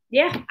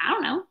 Yeah. I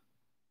don't know.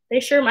 They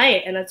sure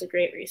might, and that's a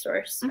great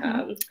resource.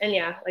 And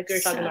yeah, like we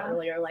were talking about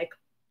earlier, like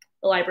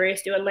the library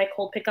is doing like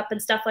cold pickup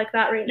and stuff like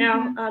that right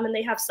now, and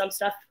they have some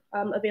stuff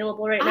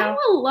available right now. I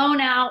will loan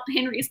out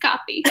Henry's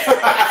copy.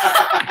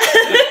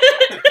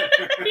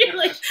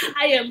 Like,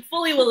 I am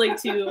fully willing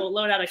to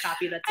loan out a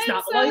copy that's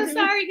not belonging to me. I'm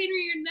so sorry,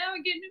 Henry, you're never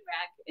getting it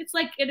back. It's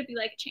like going to be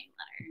like a chain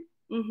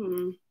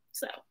letter.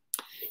 So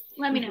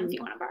let me know if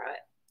you want to borrow it.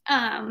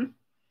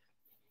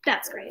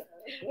 That's great.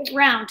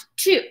 Round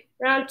two.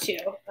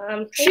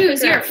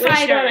 Choose your fighter.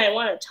 Which one I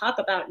want to talk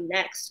about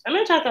next. I'm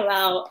going to talk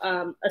about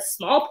A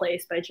Small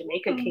Place by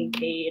Jamaica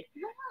Kincaid.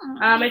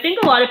 I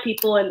think a lot of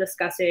people in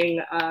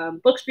discussing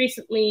books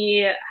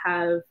recently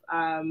have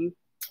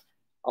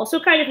also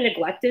kind of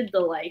neglected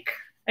the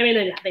I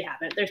mean, they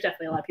haven't. There's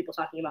definitely a lot of people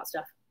talking about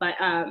stuff, but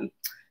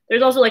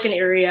there's also like an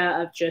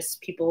area of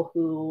just people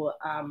who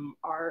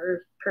are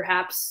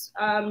perhaps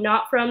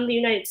not from the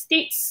United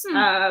States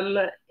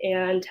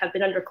and have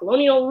been under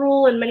colonial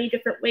rule in many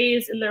different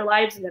ways in their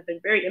lives and have been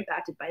very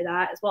impacted by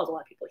that, as well as a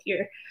lot of people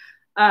here.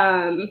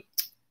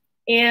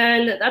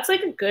 And that's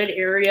like a good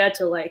area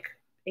to like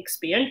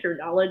expand your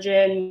knowledge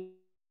in.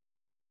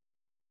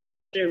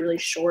 They're really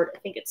short. I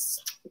think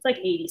it's like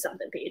 80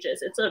 something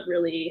pages. It's a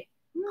really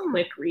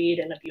quick read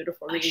and a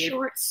beautiful read. A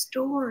short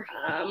story.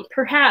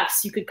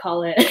 Perhaps you could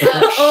call it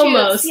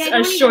almost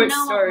a short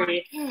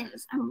story.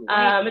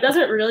 It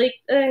doesn't really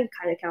kind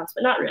of counts,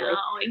 but not really. No,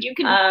 you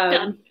can.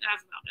 That's not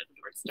a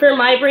short story. For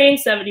my brain,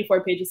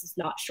 74 pages is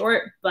not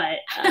short, but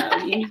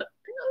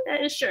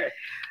that is sure.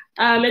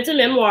 It's a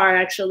memoir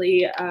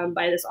actually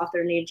by this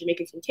author named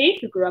Jamaica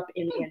Kincaid, who grew up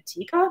in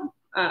Antigua,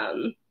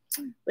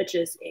 which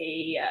is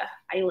a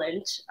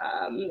island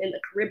in the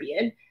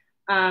Caribbean.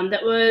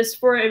 That was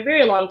for a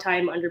very long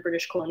time under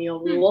British colonial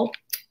rule.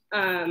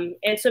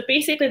 And so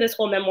basically this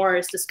whole memoir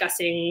is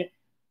discussing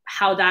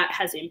how that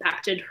has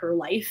impacted her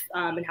life,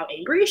 and how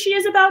angry she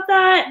is about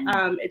that.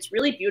 It's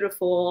really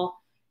beautiful.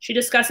 She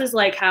discusses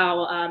like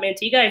how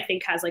Antigua, I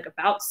think, has like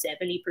about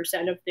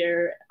 70% of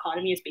their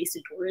economy is based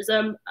in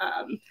tourism.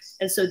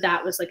 And so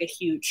that was like a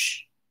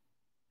huge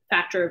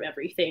factor of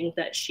everything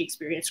that she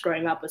experienced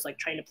growing up, was like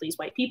trying to please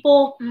white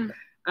people,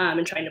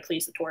 and trying to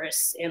please the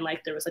tourists. And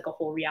like there was like a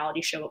whole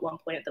reality show at one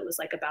point that was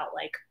like about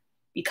like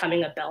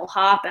becoming a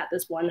bellhop at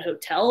this one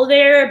hotel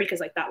there, because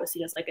like that was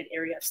seen as like an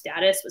area of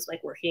status, was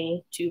like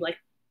working to like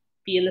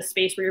be in the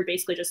space where you're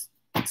basically just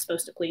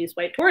supposed to please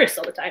white tourists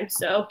all the time.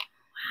 So wow,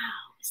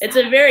 it's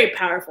a very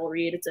powerful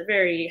read. It's a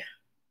very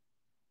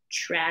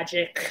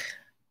tragic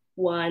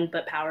one,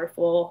 but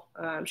powerful.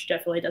 She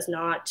definitely does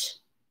not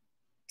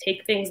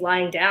take things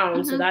lying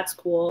down, so that's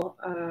cool.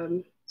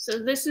 So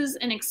this is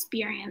an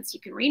experience you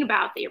can read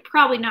about that you're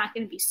probably not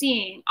going to be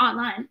seeing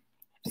online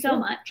so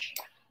much.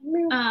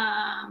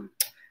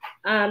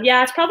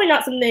 Yeah, it's probably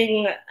not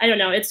something, I don't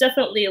know. It's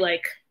definitely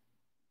like,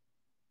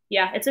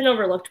 yeah, it's an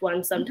overlooked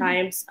one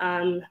sometimes.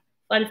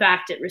 Fun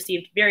fact, it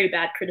received very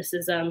bad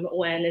criticism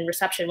in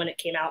reception when it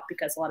came out,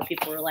 because a lot of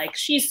people were like,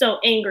 she's so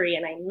angry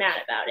and I'm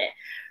mad about it.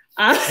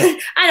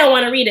 I don't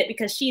want to read it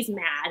because she's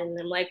mad. And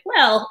I'm like,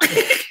 well,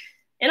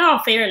 in all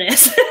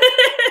fairness,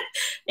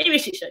 maybe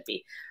she should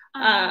be.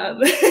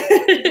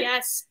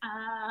 Yes.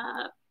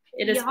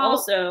 It is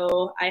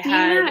also, being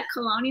a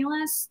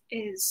colonialist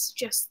is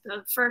just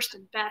the first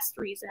and best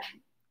reason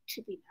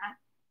to be mad.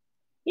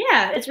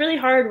 Yeah, it's really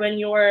hard when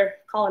you're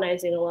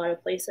colonizing a lot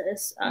of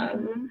places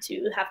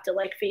to have to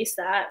like face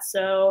that.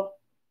 So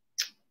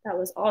that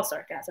was all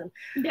sarcasm.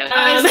 No,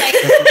 I was like,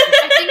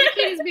 I think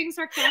Nikita's being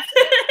sarcastic.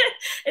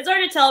 It's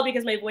hard to tell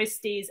because my voice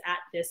stays at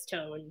this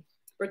tone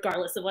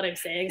regardless of what I'm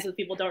saying, so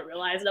people don't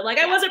realize. And I'm like,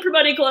 I wasn't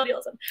promoting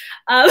colonialism.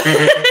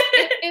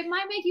 It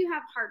might make you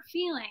have hard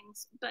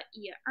feelings, but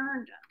you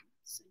earned them,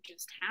 so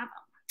just have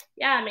them.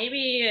 Yeah,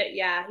 maybe,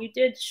 yeah, you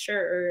did sure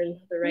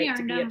earn the right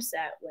to be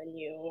upset when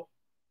you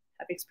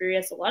have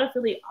experienced a lot of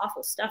really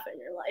awful stuff in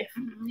your life.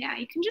 Yeah,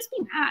 you can just be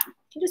mad. You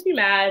can just be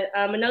mad.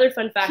 Another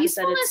fun fact is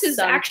that it's is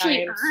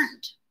actually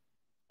earned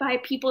by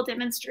people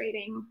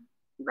demonstrating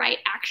right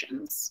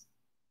actions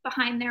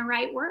behind their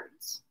right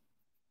words.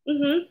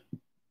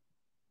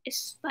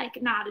 It's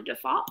like not a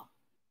default.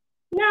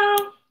 No.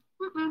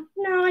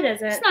 No, it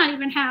isn't. It's not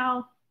even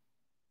how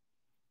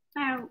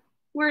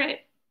word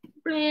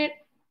it.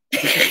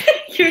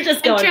 You're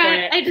just going for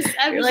it. I'm just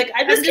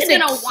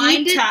gonna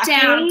wind it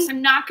down because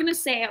I'm not gonna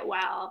say it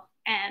well.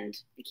 And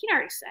Nikita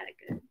already said it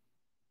good.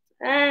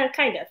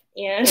 Kind of.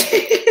 And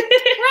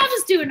we're all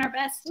just doing our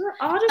best. We're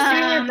all just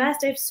doing our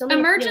best. I have so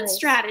many Emergent feelings.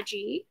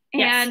 Strategy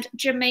and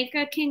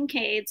Jamaica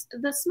Kincaid's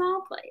The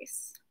Small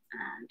Place.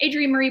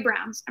 Adrienne Maree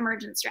Brown's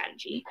Emergent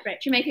Strategy. Right.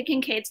 Jamaica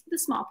Kincaid's The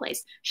Small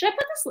Place. Should I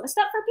put this list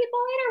up for people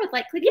later with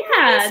like clicking?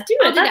 Yeah, do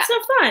it. That's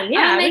so fun.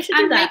 Yeah, we should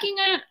do that. I'm making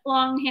a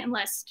longhand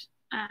list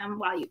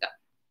while you go.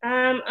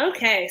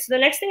 Okay, so the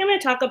next thing I'm going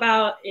to talk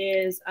about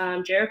is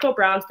Jericho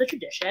Brown's The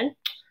Tradition.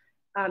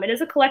 It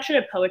is a collection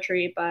of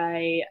poetry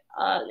by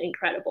an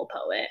incredible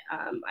poet.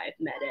 I've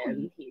met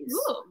him. He's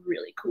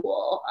really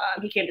cool.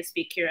 He came to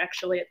speak here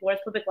actually at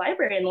Lawrence Public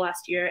Library in the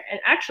last year,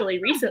 and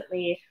actually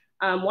recently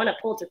won a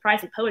Pulitzer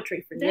Prize in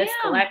Poetry for this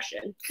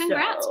collection.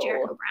 Congrats,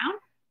 Jericho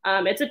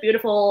Brown. It's a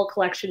beautiful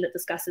collection that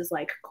discusses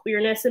like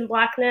queerness and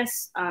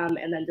Blackness,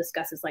 and then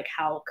discusses like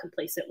how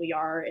complacent we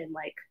are in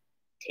like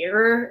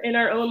terror in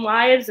our own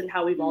lives and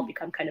how we've all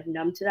become kind of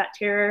numb to that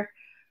terror.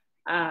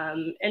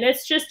 And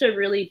it's just a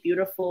really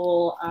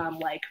beautiful,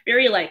 like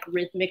very like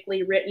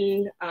rhythmically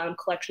written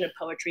collection of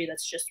poetry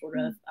that's just sort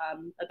of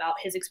about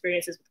his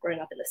experiences with growing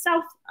up in the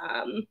South,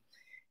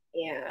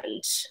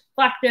 and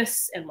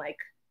Blackness, and like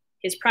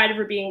his pride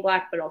over being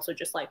Black, but also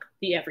just like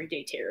the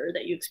everyday terror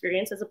that you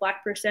experience as a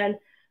Black person,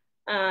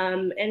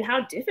 and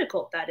how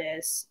difficult that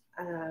is.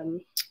 I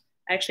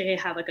actually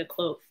have like a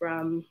quote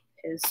from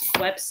his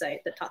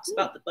website that talks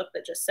about the book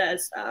that just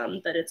says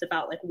that it's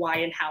about like why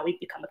and how we've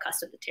become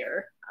accustomed to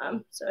terror.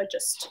 So I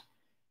just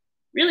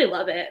really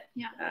love it.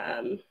 Yeah.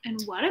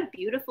 And what a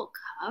beautiful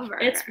cover.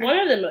 It's one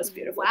of the most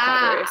beautiful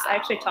covers. I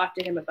actually talked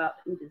to him about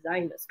who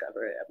designed this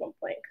cover at one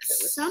point.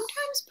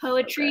 Sometimes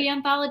poetry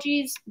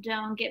anthologies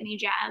don't get me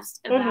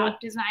jazzed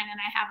about design, and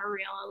I have a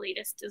real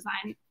elitist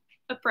design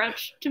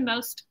approach to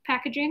most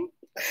packaging.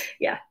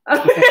 Yeah.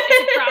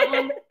 It's a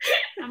problem.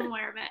 I'm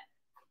aware of it.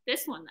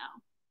 This one,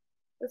 though.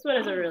 This one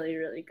is a really,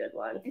 really good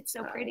one. It's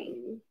so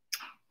pretty.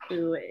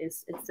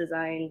 It's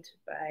designed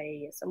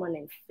by someone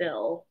named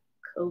Phil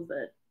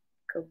Kovacevic.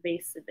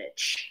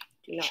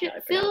 Do not know how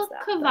to pronounce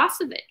that. Phil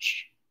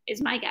Kovacevic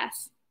is my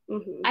guess.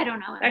 I don't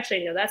know him.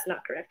 Actually, no, that's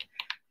not correct.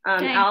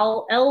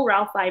 L.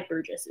 Ralphie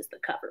Burgess is the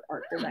cover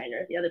art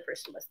designer. The other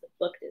person was the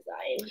book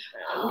design.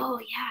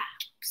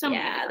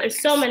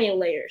 There's so many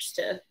layers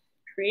to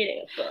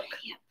creating a book.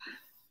 Yep.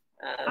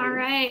 All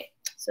right.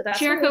 So that's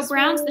Jericho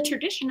Brown's The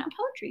Tradition, a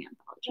poetry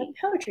anthology. A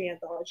poetry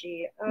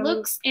anthology.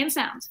 Looks and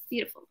sounds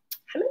beautiful.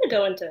 I'm going to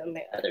go into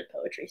my other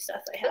poetry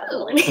stuff I have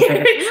on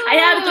here. I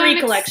have 3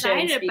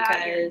 collections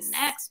because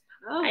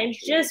I'm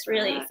just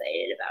really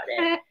excited about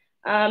it.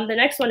 The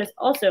next one is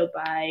also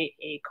by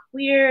a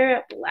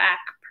queer Black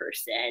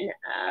person.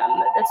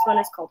 This one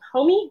is called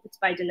Homie. It's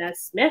by Danez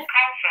Smith.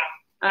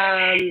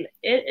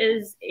 It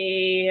is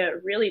a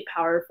really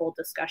powerful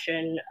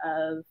discussion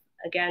of,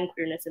 again,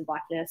 queerness and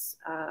Blackness.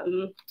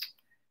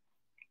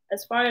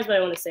 As far as what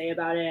I want to say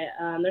about it,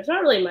 there's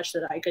not really much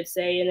that I could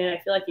say in it. I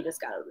feel like you just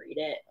gotta read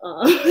it.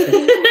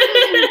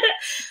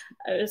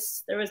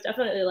 There was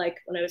definitely, like,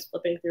 when I was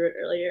flipping through it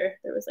earlier,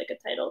 there was like a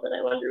title that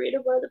I wanted to read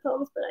of one of the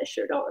poems, but I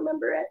sure don't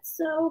remember it.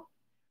 So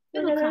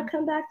I'm gonna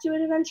come back to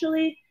it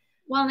eventually.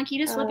 While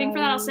Nikita's flipping for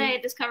that, I'll say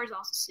this cover is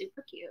also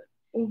super cute.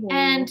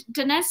 And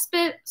Danez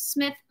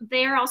Smith,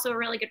 they're also a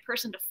really good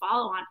person to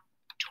follow on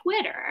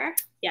Twitter.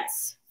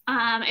 Yes.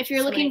 If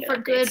you're looking for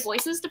good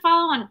voices to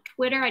follow on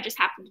Twitter, I just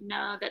happen to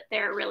know that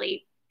they're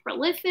really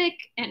prolific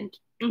and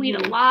tweet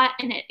a lot.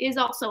 And it is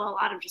also a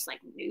lot of just like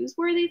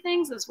newsworthy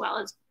things as well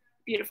as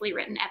beautifully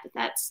written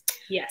epithets.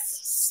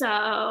 Yes.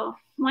 So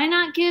why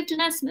not give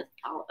Danez Smith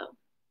a follow?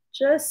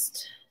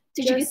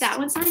 Did you get that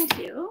one signed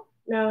too?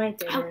 No, I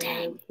didn't. Oh,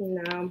 dang.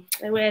 No,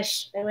 I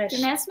wish.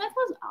 Danez Smith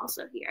was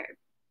also here.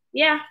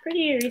 Yeah,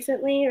 pretty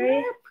recently,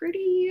 right? Yeah,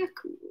 pretty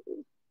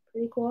cool.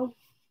 Pretty cool.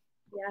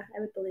 Yeah,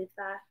 I would believe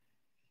that.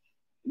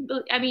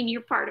 But, I mean,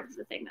 you're part of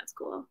the thing that's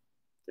cool.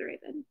 The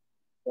Raven.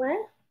 What?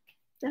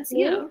 That's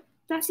Me? you.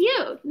 That's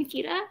you,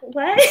 Nikita.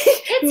 What?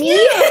 It's Me?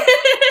 you.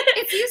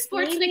 It's you,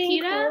 Sports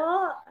Nikita.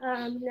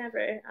 Cool?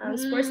 Never.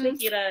 Sports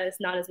Nikita is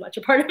not as much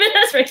a part of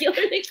it as regular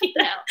Nikita.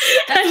 No,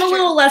 I'm a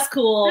little less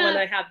cool when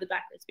I have the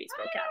backwards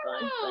baseball cap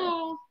on.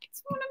 Oh,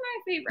 it's one of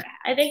my favorite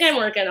hats. I think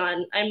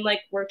I'm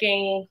like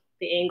working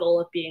the angle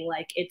of being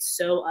like, it's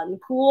so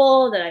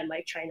uncool that I'm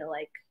like trying to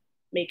like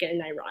make it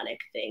an ironic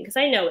thing, because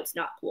I know it's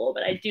not cool,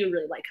 but I do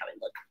really like how I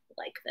look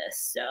like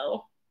this.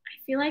 So I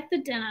feel like the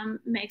denim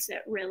makes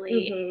it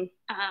really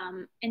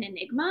an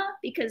enigma,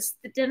 because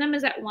the denim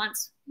is at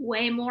once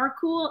way more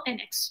cool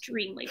and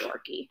extremely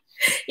dorky.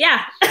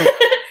 Yeah.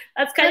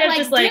 That's kind of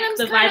just like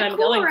the vibe I'm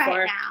going right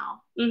for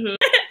now.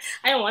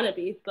 I don't want to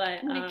be,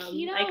 but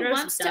Nikita I grow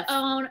wants some stuff. to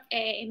own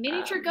a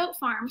miniature goat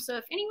farm. So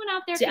if anyone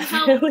out there can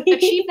Definitely. help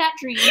achieve that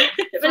dream,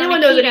 if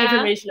anyone knows any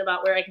information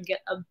about where I can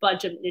get a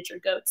bunch of miniature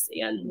goats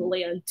and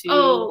land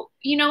to,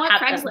 you know what?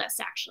 Craigslist them.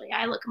 Actually,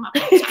 I look them up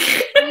all the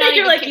time. I'm not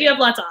You're like kidding. You have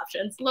lots of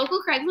options.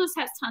 Local Craigslist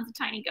has tons of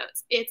tiny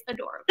goats. It's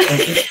adorable.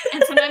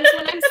 And sometimes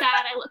when I'm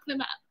sad, I look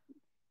them up.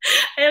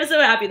 I am so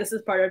happy this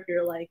is part of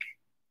your like.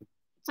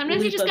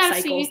 Sometimes you just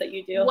gotta see that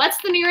you do. What's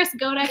the nearest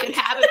goat I could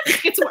have if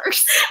it gets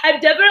worse.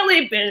 I've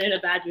definitely been in a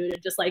bad mood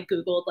and just like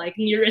Googled like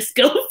nearest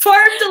goat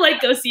farm to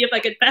like go see if I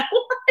could pet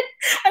one.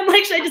 I'm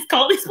like, should I just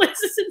call these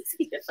places and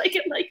see if I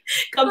can like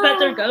come pet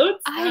their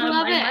goats? I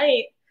love it.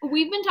 Might.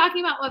 We've been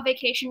talking about what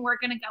vacation we're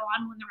going to go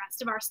on when the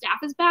rest of our staff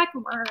is back,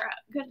 and we're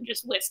going to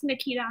just whisk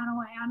Nikita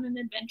away on an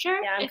adventure.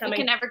 Yeah, I'm coming. We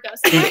can ever go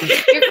somewhere.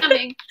 You're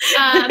coming.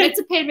 It's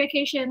a paid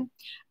vacation.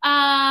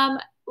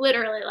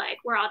 Literally, like,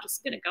 we're all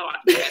just going to go on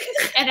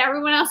trips, and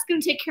everyone else is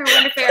going to take care of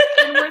winter fair.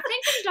 And we're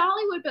thinking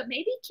Dollywood, but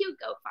maybe Cute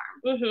Goat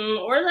Farm.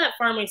 Or that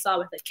farm we saw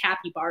with the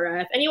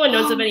capybara. If anyone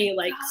knows of any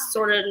like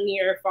sort of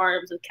near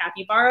farms with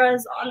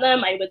capybaras on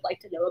them, I would like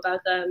to know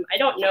about them. I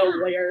don't know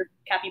where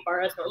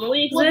capybaras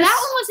normally exist. Well, that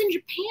one was in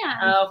Japan.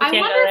 I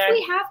wonder if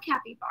we have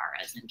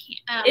capybaras in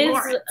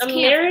Is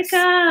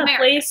America a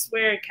place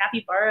where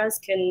capybaras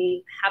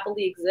can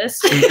happily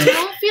exist? I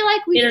don't feel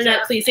like we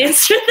Internet, please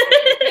answer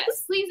this.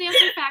 Yes, please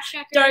answer, fact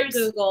checkers. Start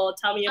Google.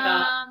 Tell me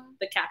about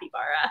the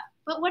capybara.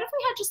 But what if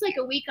we had just like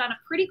a week on a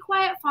pretty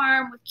quiet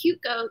farm with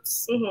cute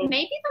goats?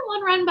 Maybe the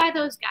one run by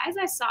those guys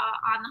I saw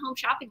on the Home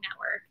Shopping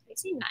Network. They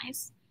seem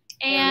nice.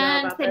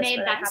 And they made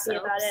nice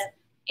soaps.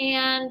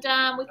 And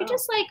we could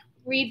just like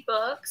read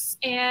books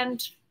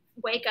and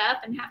wake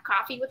up and have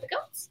coffee with the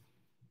goats.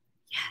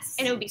 Yes.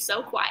 And it would be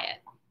so quiet.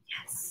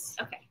 Yes.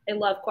 Okay. I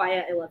love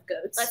quiet. I love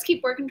goats. Let's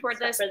keep working toward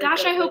this.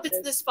 Gosh, I hope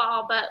it's this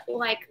fall, but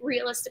like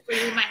realistically,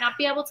 we might not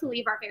be able to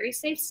leave our very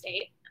safe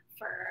state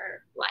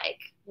for like,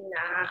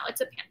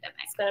 it's a pandemic.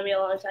 It's going to be a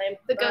long time.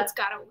 The goats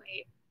got to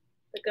wait.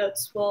 The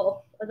goats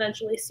will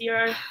eventually see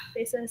our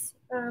faces.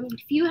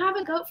 If you have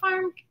a goat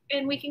farm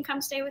and we can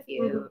come stay with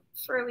you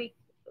for a week,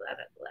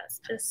 let's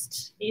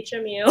just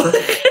HMU.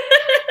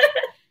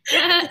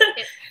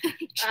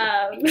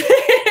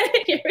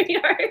 Here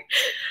we are.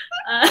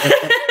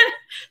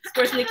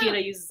 Sports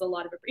Nikita uses a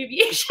lot of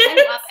abbreviations. I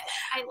love it.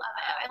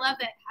 I love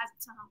it. It has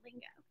its own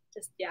lingo.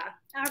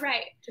 All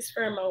right. Just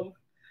for a moment.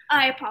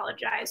 I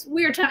apologize.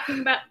 We're talking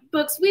about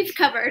books we've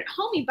covered.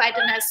 Homie by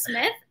Danez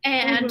Smith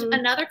and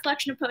another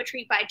collection of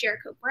poetry by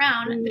Jericho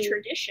Brown, The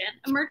Tradition,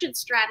 Emergent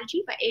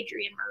Strategy by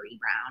Adrienne Maree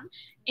Brown,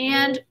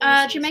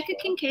 and Jamaica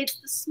Kincaid's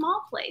The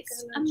Small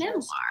Place, a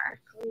memoir.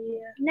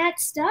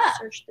 Next up.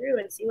 Search through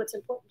and see what's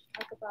important to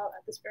talk about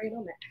at this very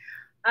moment.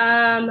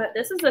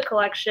 This is a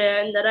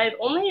collection that I've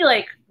only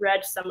like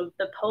read some of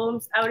the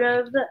poems out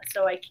of,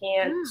 so I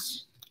can't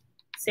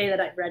say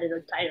that I've read it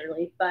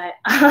entirely, but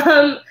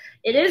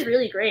it is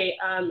really great.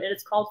 It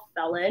is called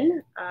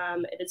Felon.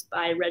 It is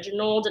by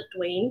Reginald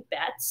Dwayne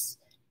Betts,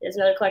 There's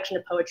another collection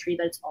of poetry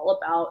that's all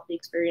about the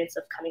experience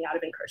of coming out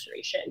of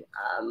incarceration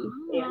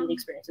and the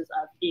experiences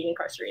of being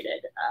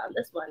incarcerated.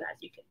 This one,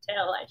 as you can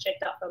tell, I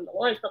checked out from the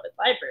Lawrence Public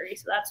Library,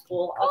 so that's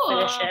cool. I'll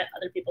finish it.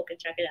 Other people can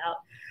check it out.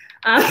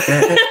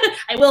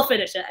 I will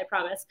finish it, I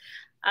promise.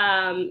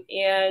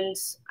 And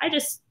I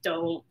just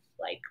don't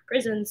like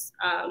prisons,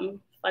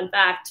 fun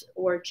fact,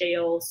 or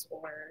jails,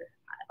 or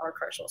our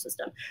carceral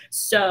system.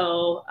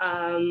 So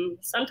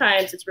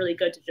sometimes it's really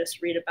good to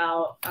just read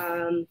about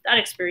that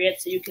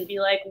experience, so you can be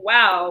like,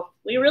 wow,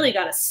 we really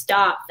got to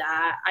stop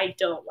that. I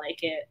don't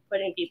like it.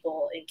 Putting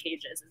people in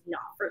cages is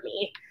not for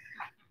me,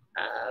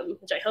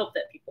 which I hope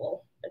that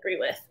people agree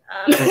with.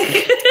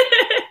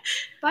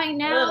 By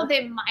now,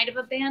 they might have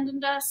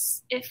abandoned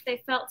us if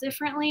they felt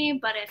differently,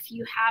 but if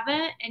you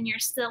haven't and you're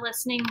still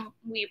listening,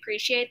 we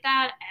appreciate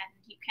that.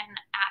 And you can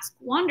ask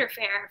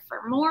Wonderfair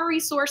for more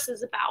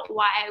resources about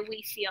why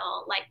we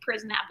feel like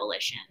prison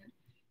abolition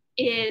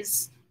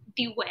is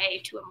the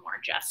way to a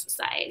more just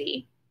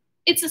society.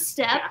 It's a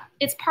step. Yeah.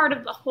 It's part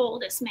of the whole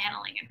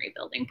dismantling and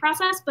rebuilding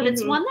process, but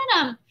it's one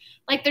that,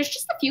 like, there's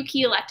just a few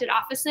key elected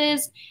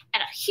offices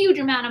and a huge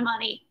amount of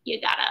money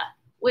you gotta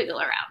wiggle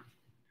around.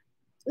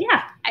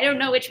 Yeah. I don't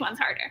know which one's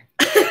harder.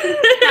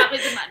 Probably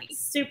the money.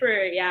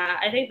 Super, yeah.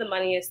 I think the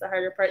money is the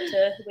harder part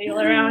to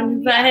wiggle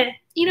around. But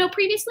you know,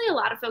 previously a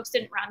lot of folks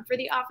didn't run for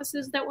the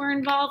offices that were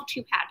involved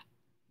who had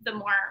the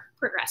more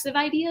progressive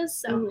ideas.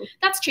 So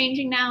that's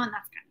changing now, and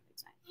that's kind of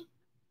exciting.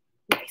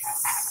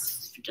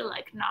 Nice. To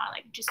like not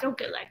like just don't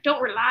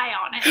rely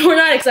on it. We're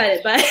not excited,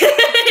 but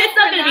it's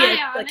not gonna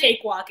be a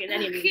cakewalk in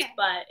any means,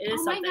 but it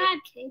is something. Oh my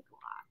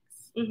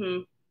god,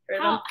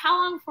 cakewalks. How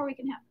long before we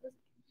can have this?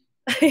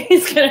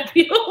 It's gonna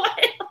be a while.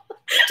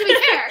 To be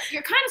fair,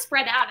 you're kind of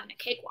spread out in a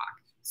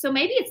cakewalk, so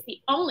maybe it's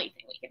the only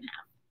thing we can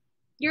have.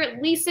 You're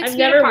at least 6 feet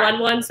apart. I've never won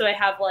one, so I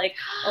have like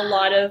a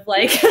lot of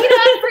like. For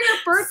your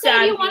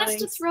birthday, you want us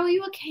to throw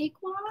you a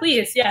cakewalk?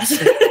 Please, yes.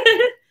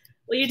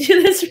 Will you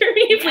do this for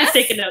me? Yes. Please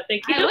take a note.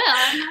 Thank you.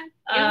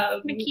 I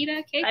will. Nikita,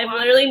 a cakewalk. I've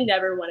literally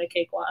never won a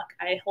cakewalk.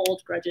 I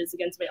hold grudges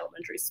against my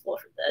elementary school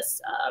for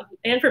this,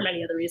 and for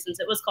many other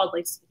reasons. It was called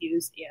Lakes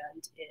Views,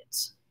 and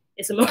it's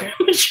a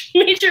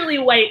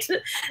majorly white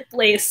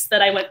place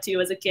that I went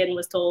to as a kid and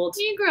was told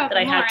that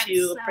I had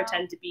to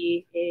pretend to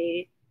be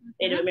a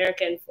Native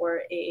American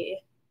for a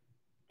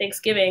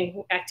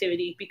Thanksgiving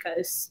activity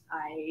because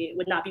I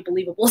would not be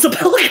believable as a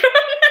pilgrim.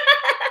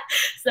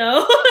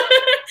 So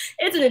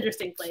it's an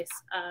interesting place.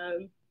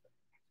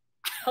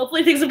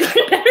 Hopefully things have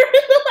gotten better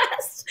in the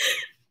last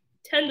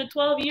 10 to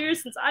 12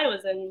 years since I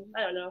was in,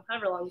 I don't know,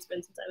 however long it's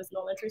been since I was in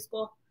elementary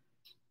school.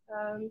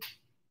 But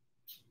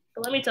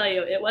let me tell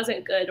you, it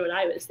wasn't good when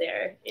I was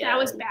there. That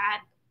was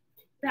bad.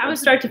 That was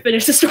start to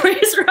finish. The story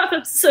is rough.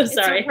 I'm so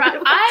sorry.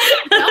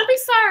 Don't be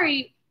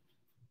sorry.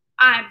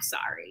 I'm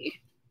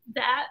sorry.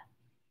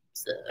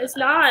 It's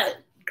not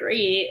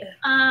great.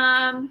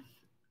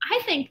 I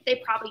think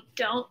they probably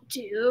don't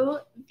do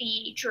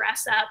the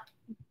dress up,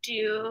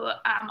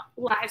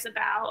 lies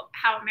about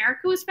how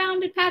America was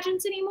founded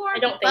pageants anymore. I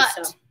don't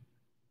think so.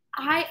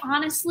 I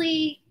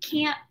honestly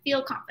can't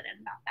feel confident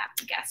about that,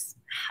 I guess.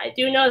 I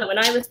do know that when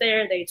I was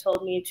there, they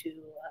told me to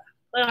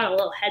put on a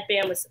little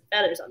headband with some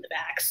feathers on the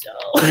back, so.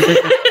 I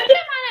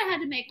might have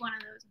had to make one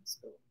of those in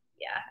school.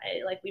 Yeah,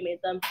 we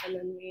made them, and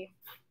then we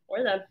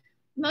wore them.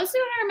 Mostly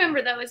what I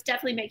remember, though, is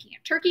definitely making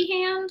a turkey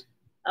hand.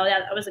 Oh,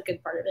 yeah, that was a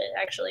good part of it,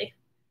 actually.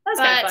 That was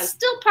kind of fun.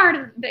 Still part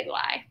of the big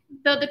lie.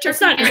 Though the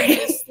turkey hand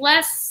is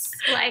less,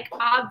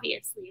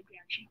 obviously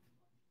objectionable.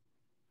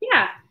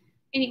 Yeah.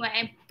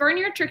 Anyway, burn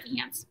your turkey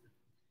hands.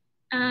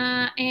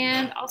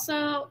 And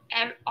also,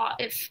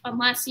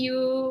 unless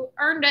you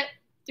earned it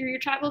through your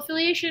tribal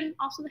affiliation,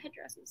 also the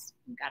headdresses.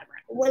 You gotta burn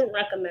them. Wouldn't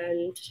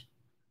recommend.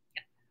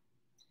 Yeah.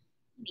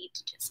 Need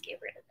to just get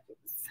rid of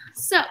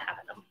those. So,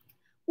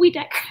 we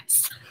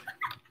digress.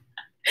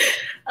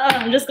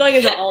 I'm just going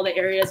into all the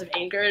areas of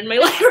anger in my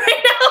life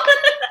right now.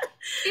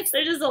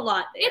 There's just a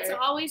lot there. It's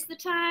always the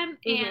time,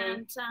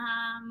 and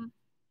I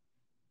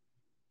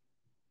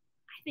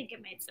think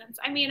it made sense.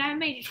 I mean, I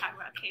made you talk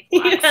about cakewalks.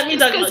 You had me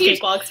talk about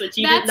cakewalks, which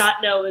you did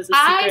not know was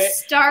a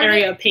secret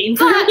area of pain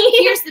for me.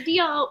 Here's the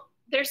deal.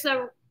 There's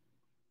a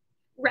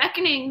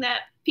reckoning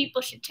that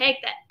people should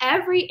take that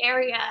every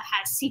area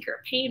has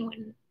secret pain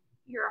when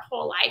your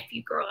whole life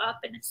you grow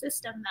up in a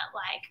system that,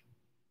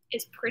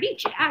 is pretty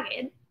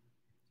jagged.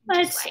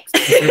 What?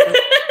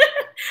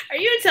 Are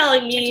you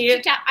telling me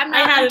I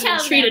haven't been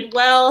treated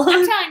well?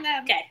 I'm telling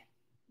them. Okay.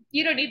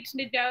 You don't need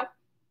to know.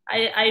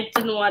 I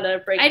didn't want to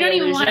break. I don't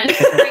even want to bring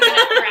it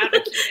up around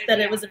Nikita, that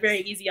it was a very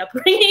easy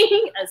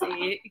upbringing as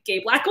a gay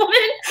Black woman.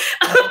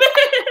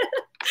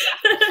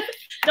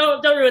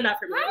 Don't ruin that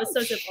for me. It was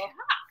so simple.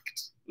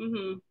 Shocked.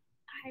 I'm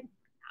not.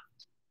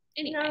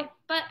 Anyway,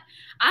 but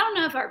I don't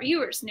know if our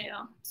viewers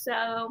knew.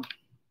 So,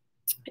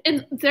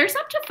 and there's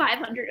up to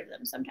 500 of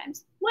them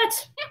sometimes.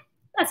 What? Yeah.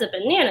 That's a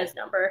bananas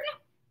number. Yeah.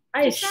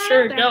 I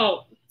sure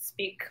don't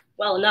speak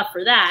well enough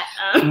for that.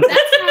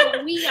 That's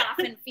how we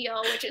often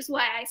feel, which is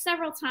why I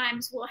several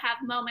times will have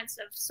moments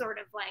of sort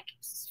of like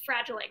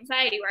fragile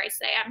anxiety where I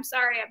say, I'm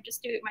sorry, I'm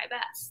just doing my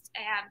best.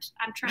 And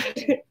I'm trying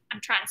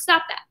to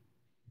stop that.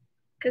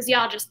 Because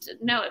y'all just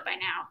know it by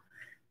now.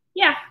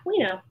 Yeah, we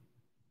know.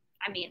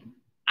 I mean,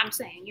 I'm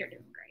saying you're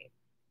doing great.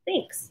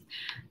 Thanks.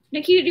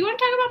 Nikita, do you want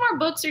to talk about more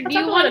books, or do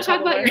you want to talk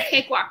about your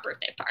cakewalk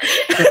birthday party?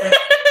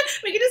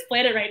 We can just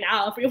plan it right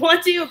now if we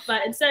want to,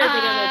 but instead I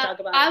think I'm going to talk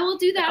about I will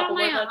do that on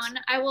my own.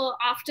 I will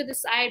off to the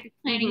side be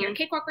planning your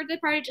cakewalk birthday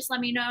party. Just let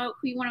me know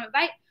who you want to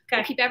invite. Okay.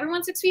 We'll keep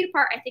everyone 6 feet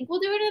apart. I think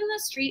we'll do it in the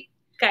street.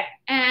 Okay.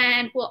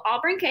 And we'll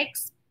all bring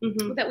cakes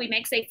that we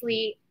make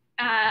safely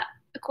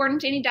according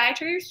to any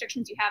dietary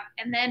restrictions you have.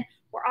 And then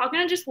we're all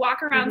going to just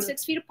walk around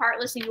 6 feet apart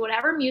listening to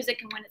whatever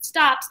music, and when it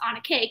stops on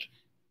a cake,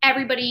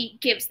 everybody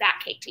gives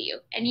that cake to you,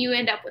 and you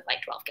end up with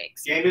like 12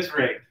 cakes. Game is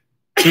rigged.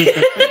 The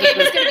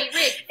game is going to be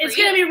rigged. It's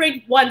going to be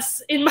rigged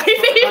once in my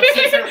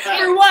favor.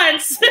 For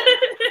once.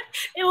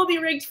 It will be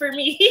rigged for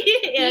me,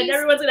 and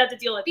everyone's going to have to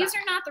deal with these that.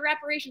 These are not the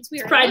reparations we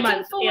are Pride looking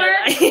Month. for.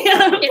 Yeah,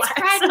 it's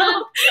Pride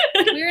Month.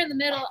 We're in the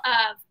middle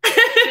of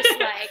just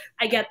like,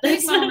 I get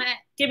this moment.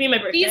 Give me my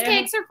birthday. These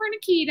cakes are for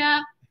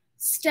Nikita.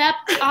 Step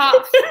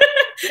off.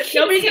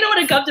 Nobody's going to want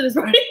to come to this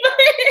party.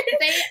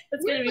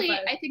 That's really, gonna be fun.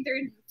 I think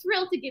they're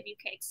thrilled to give you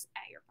cakes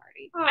at your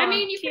party. Aww, I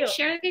mean, you cute. can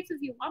share the cakes if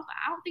you want, but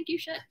I don't think you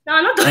should. No,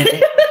 I'm not doing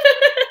it.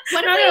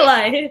 What I'm not gonna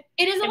lie.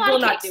 It is a I lot will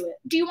of not cakes. do it.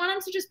 Do you want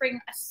them to just bring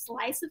a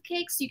slice of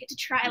cake so you get to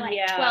try like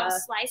 12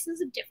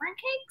 slices of different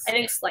cakes? I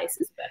think slice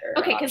is better.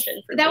 Okay, because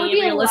that would be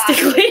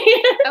realistically.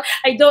 Okay.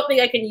 I don't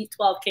think I can eat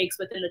 12 cakes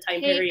within the time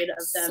period of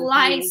them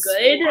being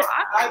good.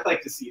 I'd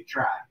like to see you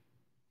try.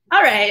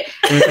 All right.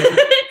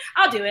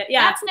 I'll do it.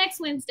 Yeah. That's next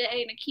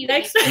Wednesday, Nikita.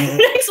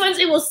 Next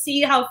Wednesday, we'll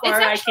see how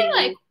far I can.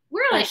 Like,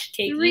 we're like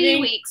 3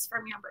 weeks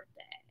from your birthday.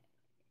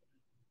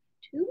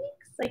 2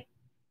 weeks? Like,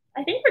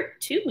 I think we're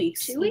 2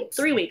 weeks. 2 weeks?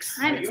 3 weeks.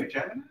 Are you a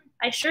Gemini?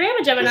 I sure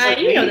am a Gemini. Like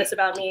you me. know this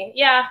about me.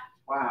 Yeah.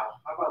 Wow.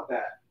 How about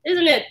that?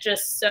 Isn't it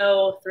just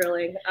so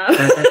thrilling?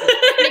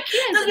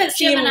 Doesn't it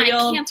seem Gemini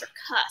real? Cancer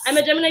cusp. I'm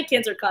a Gemini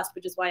Cancer cusp,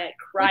 which is why I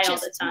cry all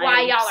the time.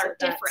 Why y'all are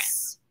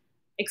different.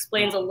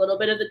 Explains a little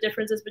bit of the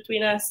differences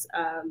between us.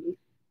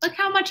 Look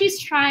how much he's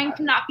trying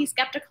to not be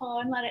skeptical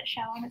and let it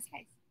show on his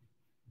face.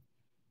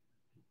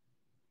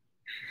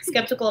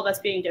 Skeptical of us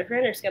being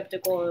different, or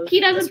skeptical of he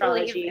doesn't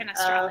astrology? believe in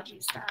astrology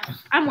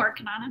stuff. I'm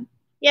working on him.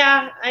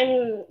 Yeah. I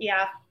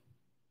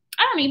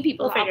don't mean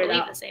people all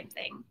believe the same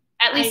thing.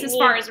 At least as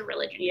far as a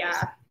religion goes.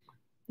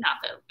 Not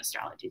that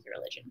astrology is a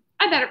religion.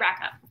 I better back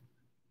up.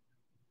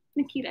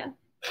 Nikita.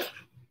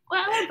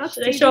 Well,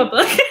 should I show a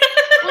book?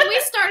 Well, we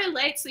started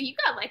late, so you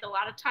got like a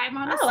lot of time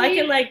on us. Oh, I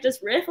can like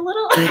just riff a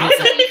little.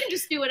 Also, you can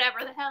just do whatever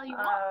the hell you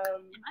want,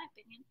 in my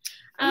opinion.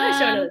 I'm going to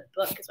show another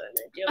book is what I'm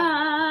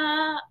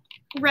going to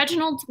do.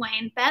 Reginald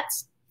Dwayne,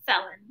 Bet's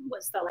Felon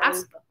was the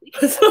last book we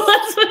did. That's the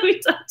last one we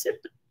talked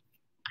about.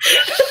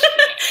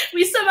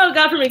 We somehow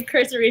got from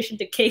incarceration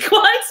to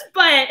cakewalks,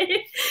 but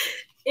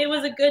it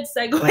was a good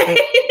segue.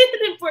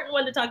 An important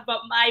one to talk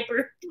about my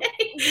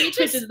birthday, which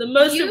is the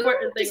most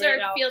important thing right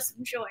now. You feel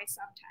some joy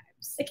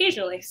sometimes.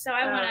 Occasionally. So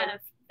I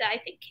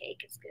think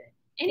cake is good.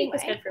 Anyway.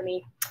 Cake is good for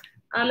me.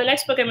 The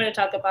next book I'm going to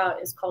talk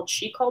about is called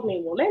She Called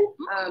Me Woman.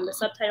 The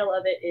subtitle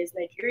of it is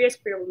Nigeria's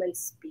Queer Women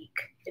Speak.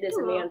 It is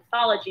an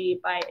anthology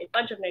by a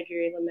bunch of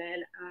Nigerian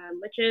women,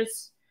 which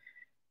is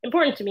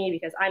important to me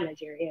because I'm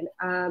Nigerian.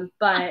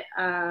 But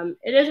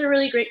it is a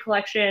really great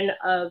collection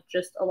of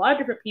just a lot of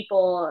different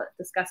people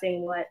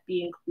discussing what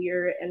being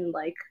queer and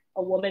like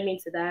a woman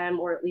means to them,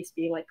 or at least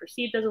being like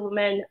perceived as a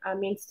woman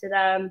means to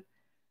them,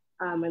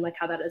 and like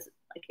how that has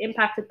like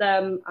impacted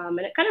them. And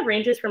it kind of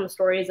ranges from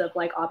stories of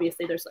like,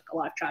 obviously there's like a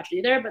lot of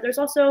tragedy there, but there's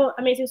also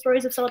amazing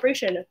stories of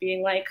celebration, of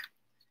being like,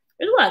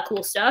 there's a lot of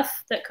cool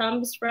stuff that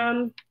comes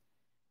from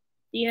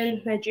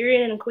being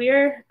Nigerian and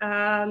queer.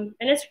 And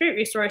it's a great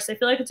resource. I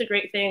feel like it's a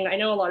great thing. I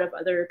know a lot of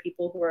other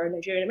people who are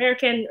Nigerian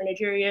American or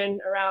Nigerian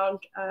around.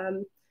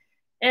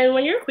 And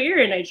when you're queer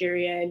and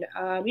Nigerian,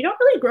 you don't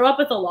really grow up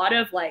with a lot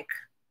of like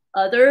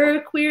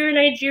other queer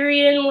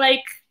Nigerian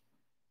like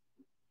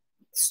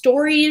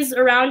stories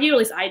around you. At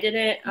least I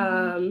didn't.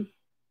 And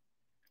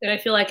I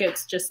feel like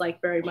it's just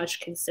like very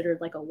much considered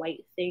like a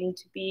white thing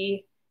to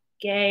be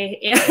gay,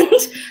 and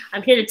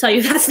I'm here to tell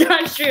you that's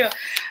not true.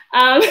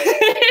 It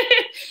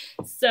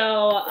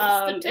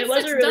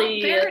was a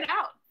really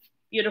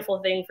beautiful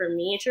thing for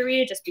me to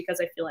read, just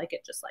because I feel like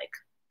it just like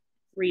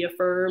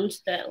reaffirmed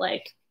that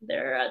like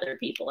there are other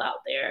people out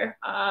there,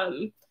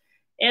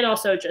 and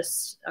also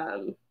just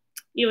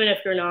even if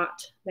you're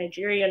not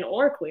Nigerian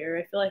or queer,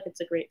 I feel like it's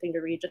a great thing to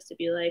read, just to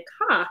be like,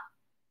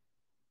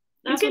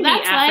 you can be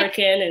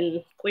African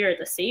and queer at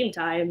the same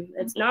time.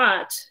 It's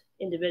not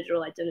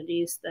individual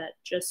identities that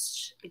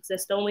just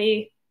exist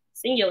only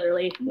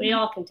singularly. We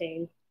all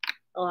contain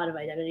a lot of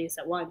identities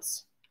at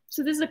once.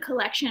 So this is a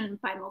collection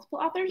by multiple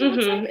authors, it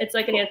looks like? It's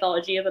like an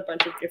anthology of a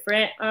bunch of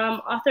different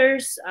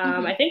authors.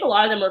 I think a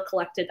lot of them were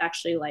collected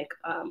actually like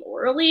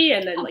orally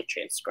and then like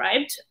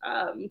transcribed.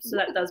 So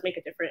that does make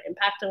a different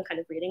impact on kind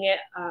of reading it.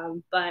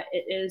 But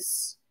it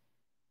is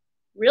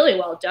really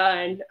well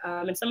done.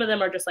 And some of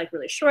them are just like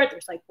really short.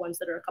 There's like ones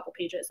that are a couple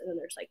pages, and then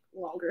there's like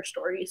longer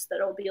stories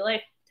that'll be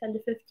like 10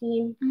 to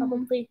 15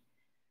 probably.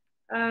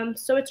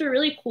 So it's a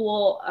really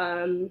cool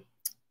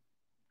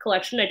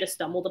collection I just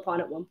stumbled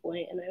upon at one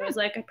point, and I was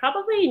like, I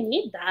probably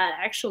need that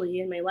actually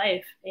in my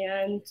life,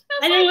 and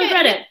I didn't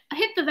regret it. I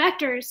hit the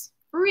vectors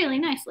really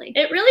nicely.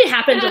 It really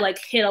happened to like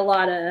hit a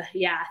lot of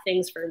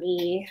things for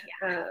me.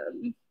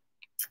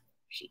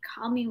 She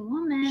Called Me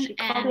Woman. She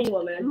Called Me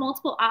Woman.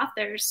 Multiple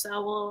authors,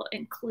 so we'll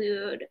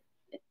include.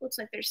 It looks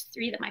like there's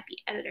 3 that might be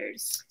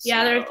editors.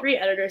 Yeah, there are 3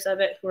 editors of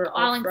it who are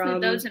all I'll from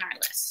include those in our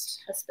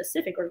list. A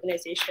specific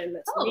organization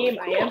that's name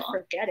I am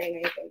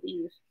forgetting, I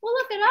believe. We'll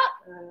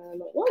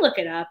look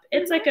it up.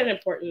 It's like an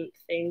important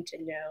thing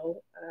to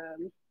know.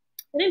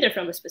 I think they're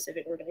from a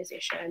specific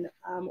organization,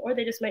 or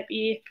they just might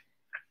be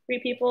 3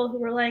 people who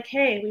were like,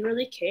 hey, we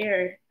really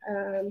care,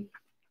 and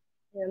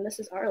this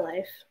is our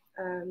life.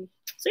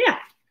 So yeah.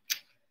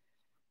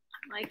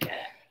 I like it.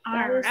 All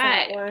right.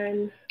 That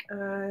one.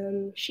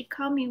 She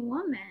Called Me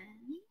Woman.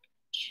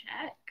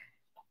 Check.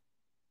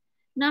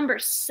 Number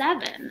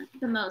 7,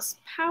 the most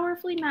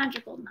powerfully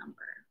magical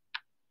number.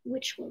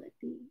 Which will it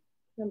be?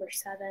 Number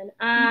 7.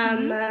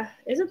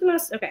 Is it the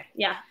most? Okay,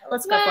 yeah,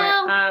 let's go for it.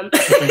 I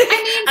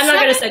mean, I'm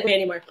not gonna segue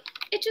anymore.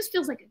 It just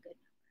feels like a good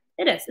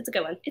number. It is. It's a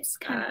good one. It's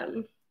kind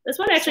of. This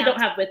one I actually don't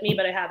have with me,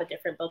 but I have a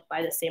different book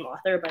by the same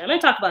author. But I'm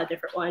gonna talk about a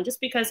different one just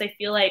because I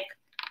feel like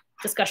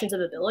discussions of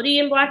ability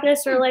in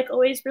Blackness are like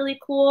always really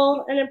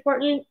cool and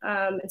important,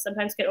 and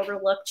sometimes get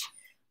overlooked.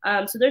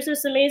 So there's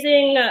this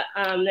amazing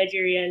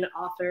Nigerian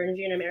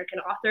American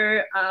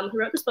author who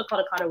wrote this book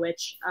called Akata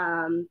Witch.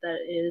 Her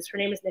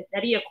name is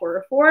Nnedi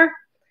Okorafor.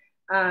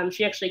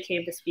 She actually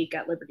came to speak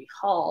at Liberty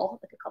Hall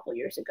like a couple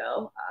years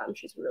ago.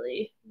 She's a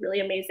really, really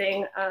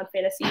amazing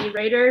fantasy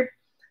writer.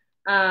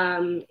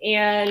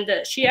 And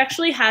she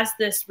actually has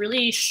this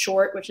really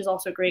short, which is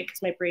also great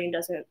because my brain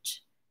doesn't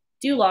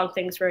do long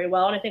things very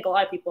well, and I think a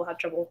lot of people have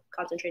trouble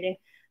concentrating.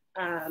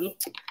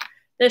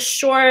 This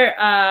short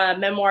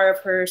memoir of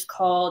hers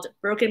called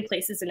Broken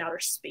Places in Outer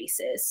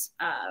Spaces,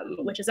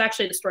 which is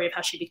actually the story of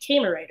how she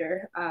became a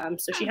writer.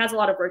 So she has a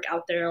lot of work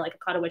out there, like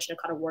Akata Witch and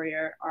Akata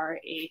Warrior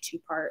are a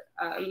 2-part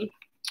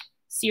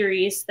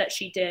series that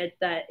she did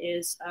that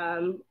is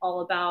all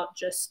about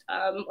just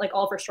like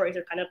all of her stories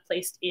are kind of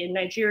placed in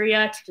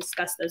Nigeria to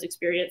discuss those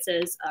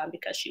experiences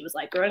because she was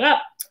like, growing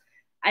up,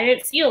 I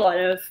didn't see a lot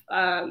of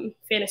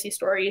fantasy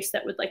stories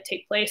that would like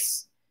take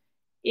place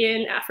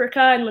in Africa,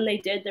 and when they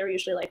did, they were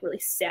usually like really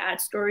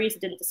sad stories that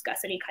didn't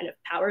discuss any kind of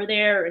power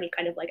there or any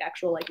kind of like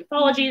actual like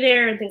mythology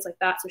there and things like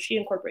that. So she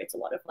incorporates a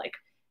lot of like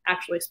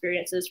actual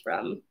experiences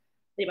from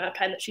the amount of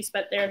time that she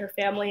spent there and her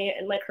family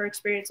and like her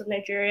experience of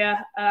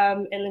Nigeria,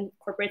 and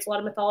incorporates a lot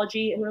of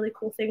mythology and really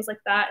cool things like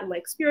that and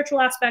like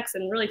spiritual aspects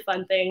and really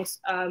fun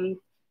things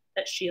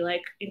that she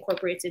like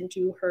incorporates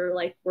into her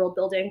like world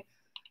building.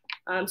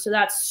 So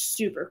that's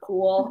super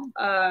cool.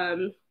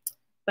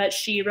 But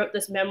she wrote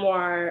this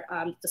memoir,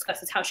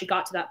 discusses how she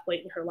got to that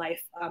point in her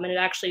life. And it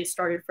actually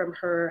started from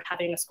her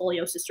having a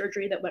scoliosis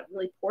surgery that went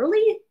really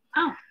poorly.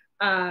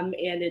 And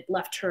it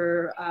left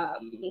her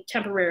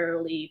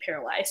temporarily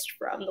paralyzed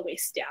from the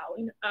waist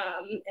down.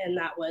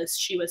 And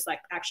she was like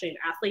actually an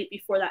athlete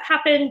before that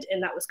happened.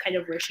 And that was kind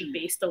of where she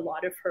based a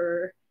lot of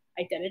her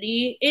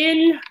identity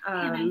in.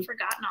 And I'd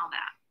forgotten all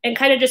that. And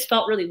kind of just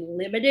felt really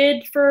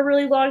limited for a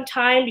really long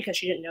time because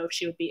she didn't know if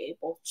she would be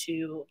able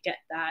to get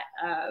that,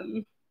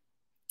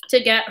 to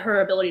get her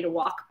ability to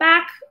walk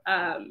back.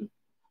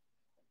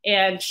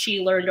 And she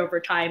learned over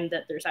time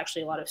that there's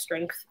actually a lot of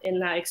strength in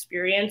that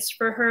experience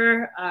for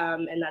her.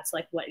 And that's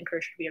like what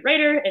encouraged her to be a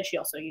writer. And she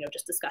also,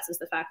 just discusses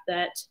the fact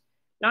that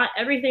not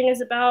everything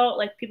is about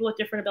like people with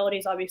different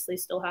abilities obviously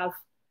still have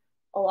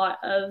a lot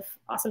of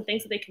awesome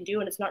things that they can do.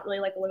 And it's not really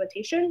like a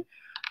limitation.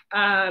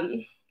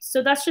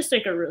 So that's just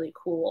like a really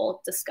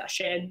cool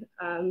discussion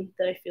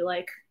that I feel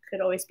like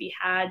could always be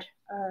had.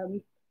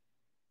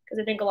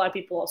 Because I think a lot of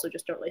people also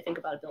just don't really think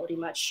about ability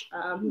much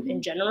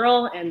in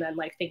general. And then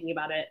like thinking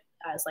about it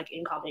as like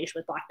in combination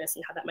with Blackness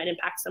and how that might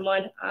impact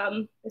someone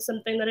is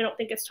something that I don't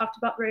think gets talked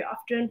about very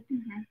often.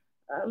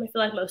 I feel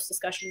like most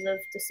discussions of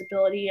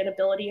disability and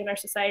ability in our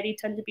society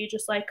tend to be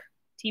just like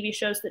TV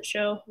shows that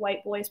show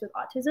white boys with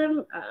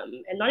autism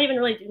and not even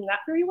really doing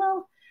that very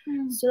well.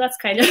 So that's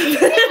kind of... I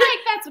feel like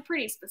that's a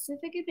pretty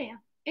specific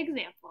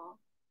example.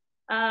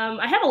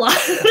 I have a lot.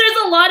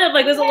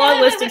 There's a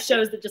long list of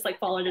shows that just like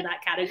fall into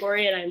that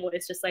category, and I'm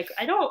always just like,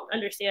 I don't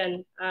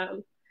understand. But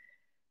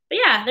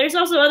yeah, there's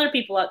also other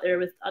people out there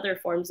with other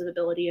forms of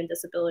ability and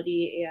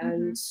disability,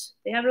 and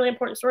they have really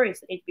important stories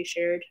that need to be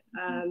shared.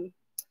 And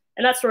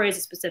that story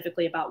is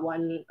specifically about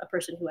a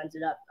person who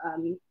ended up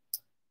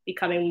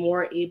becoming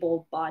more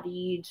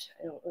able-bodied.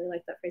 I don't really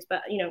like that phrase,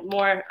 but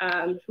more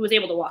who was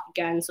able to walk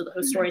again. So the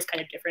whole story is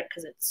kind of different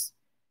because it's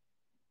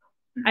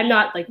I'm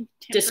not like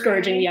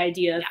discouraging the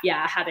idea of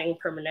having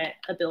permanent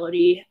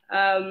ability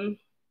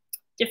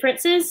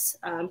differences,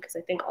 because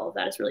I think all of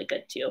that is really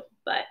good too.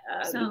 But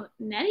so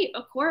Nnedi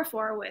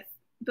Okorafor with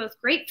both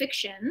great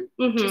fiction,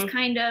 which is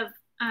kind of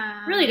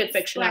really good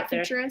fiction Black out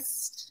there.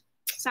 Futurist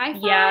sci-fi.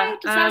 Yeah,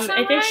 Does that sound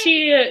I think right?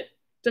 she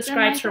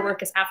describes her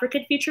work as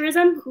African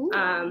futurism, Cool.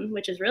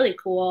 Which is really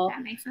cool.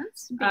 That makes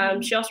sense.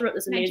 She also wrote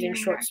this amazing Nigerian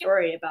short American.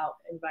 story about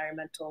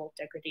environmental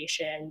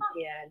degradation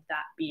and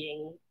that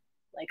being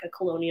like a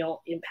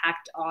colonial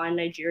impact on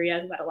Nigeria,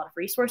 who had a lot of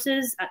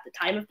resources at the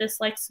time of this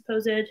like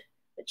supposed,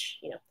 which,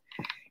 you know,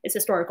 is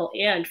historical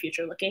and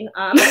future looking,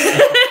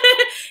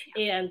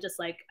 and just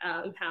like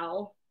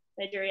how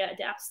Nigeria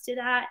adapts to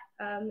that,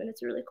 and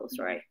it's a really cool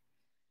story.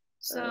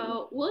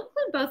 So we'll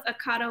include both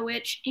Akata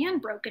Witch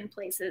and Broken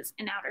Places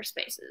in Outer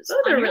Spaces.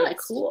 Those are really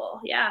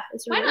cool. Yeah,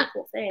 it's a really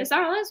cool thing. It's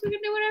our list. We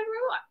can do whatever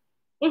we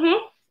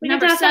want.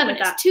 Number 7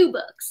 is 2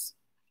 books.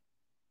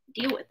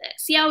 Deal with it.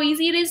 See how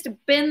easy it is to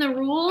bend the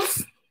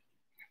rules?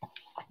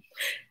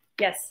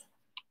 Yes.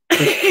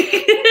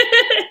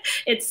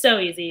 It's so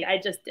easy. I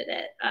just did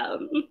it.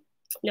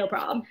 No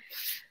problem.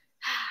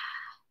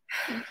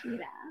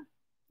 Nikita.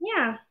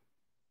 Yeah.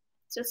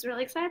 Just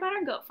really excited about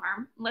our goat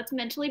farm. Let's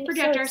mentally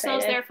project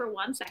ourselves there for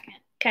 1 second.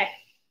 Okay.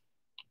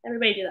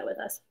 Everybody do that with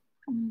us.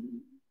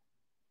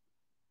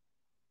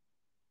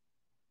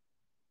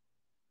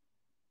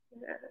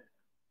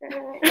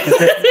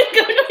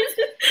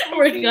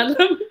 Working on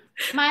them.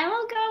 My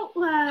little goat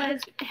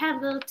had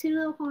two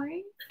little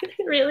horns.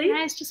 Really? And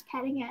I was just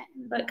petting it.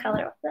 What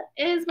color was it?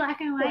 It was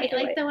black and white, Black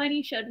and white. the one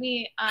you showed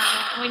me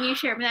when you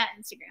shared me that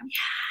Instagram.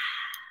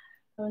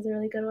 That was a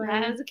really good one.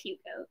 That was a cute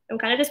goat. I'm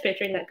kind of just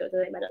picturing that goat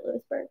that I met at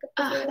Lewisburg.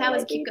 That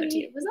was a cute goat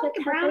too. Was that like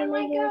a brown and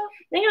white goat?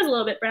 I think it was a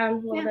little bit brown, a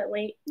little bit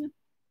white. Yeah.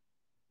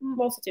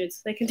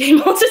 Multitudes. They contain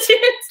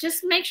multitudes.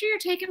 Just make sure you're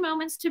taking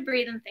moments to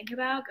breathe and think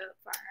about goat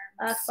farms.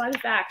 Fun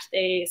fact,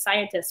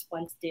 scientists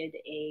once did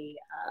a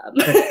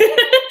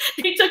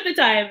they took the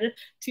time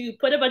to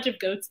put a bunch of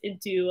goats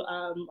into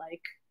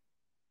like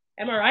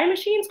MRI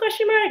machines, ? I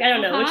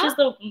don't know, which is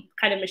the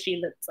kind of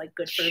machine that's like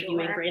good for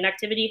viewing brain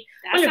activity.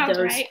 That sounds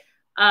right.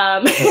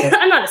 I'm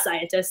not a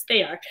scientist,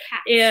 they are.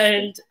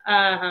 And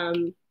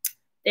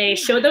they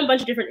showed them a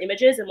bunch of different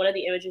images, and one of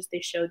the images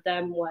they showed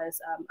them was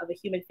of a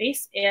human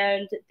face,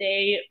 and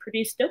they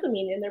produced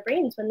dopamine in their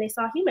brains when they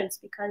saw humans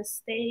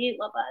because they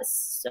love us.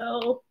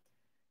 So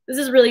this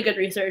is really good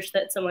research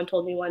that someone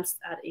told me once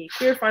at a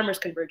Queer Farmers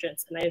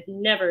Convergence, and I've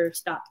never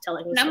stopped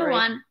telling the story. Number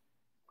 1,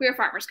 Queer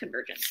Farmers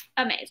Convergence.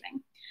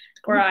 Amazing.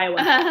 Or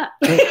Iowa. Oh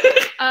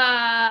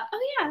yeah,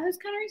 that was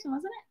kind of recent,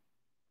 wasn't it?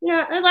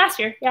 Yeah, last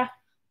year, yeah.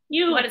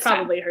 You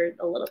probably heard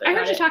a little bit I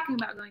about heard you talking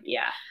about going.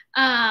 Yeah.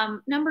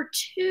 Number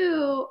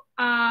 2,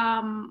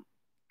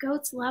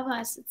 goats love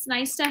us. It's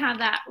nice to have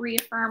that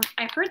reaffirmed.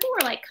 I heard they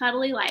were like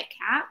cuddly like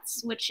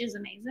cats, which is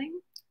amazing.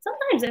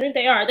 Sometimes I think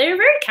they are. They're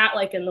very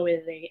cat-like in the way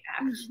that they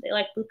act. They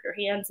like boop your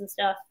hands and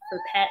stuff for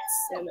pets,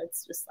 and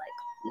it's just like,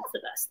 it's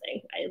the best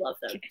thing. I love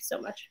them so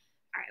much.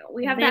 All right, well,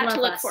 we have that to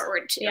look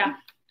forward to. Yeah.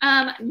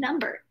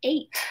 Number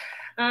 8.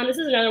 This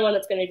is another one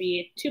that's going to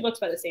be 2 books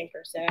by the same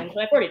person, who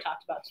I've already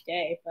talked about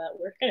today, but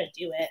we're going to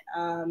do it.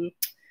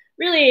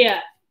 Really,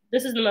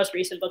 this is the most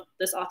recent book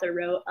this author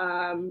wrote.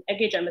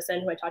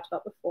 Jemisin, who I talked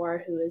about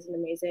before, who is an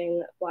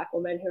amazing Black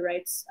woman who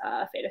writes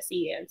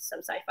fantasy and some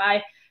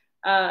sci-fi,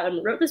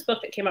 wrote this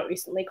book that came out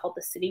recently called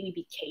The City We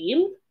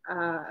Became.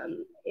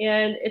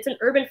 And it's an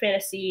urban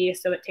fantasy,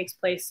 so it takes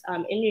place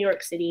in New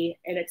York City,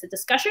 and it's a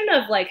discussion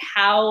of like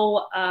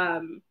how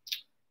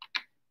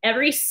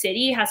every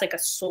city has like a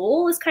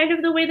soul is kind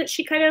of the way that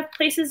she kind of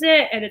places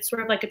it. And it's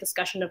sort of like a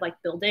discussion of like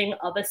building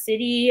of a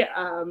city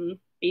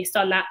based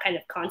on that kind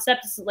of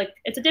concept.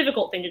 It's a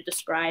difficult thing to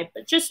describe,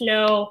 but just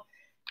know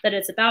that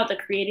it's about the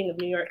creating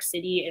of New York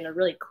City in a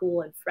really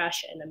cool and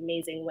fresh and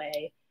amazing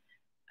way.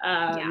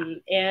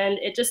 And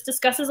it just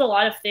discusses a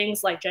lot of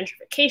things like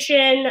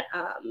gentrification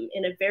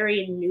in a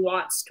very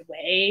nuanced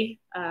way,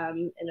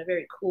 in a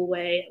very cool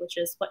way, which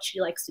is what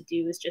she likes to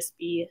do, is just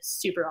be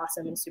super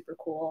awesome and super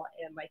cool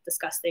and like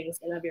discuss things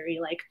in a very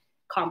like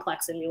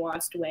complex and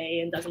nuanced way,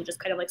 and doesn't just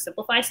kind of like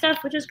simplify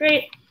stuff, which is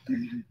great.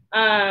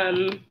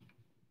 Complex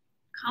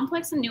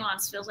and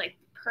nuanced feels like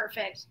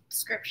perfect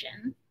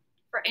description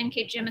for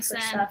N.K.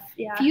 Jemisin.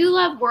 Yeah. If you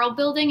love world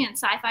building and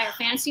sci-fi or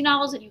fantasy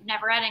novels and you've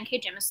never read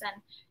N.K.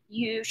 Jemisin,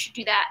 you should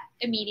do that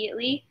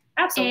immediately.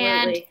 Absolutely.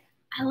 And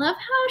I love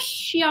how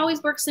she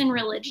always works in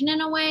religion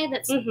in a way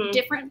that's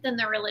different than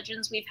the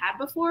religions we've had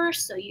before.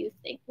 So you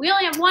think, we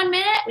only have 1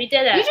 minute? We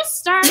did it. You just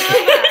start over.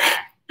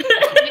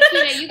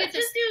 Nikita, you get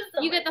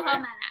the whole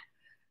minute.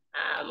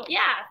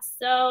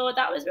 So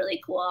that was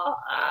really cool.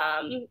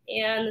 And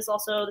there's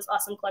also this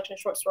awesome collection of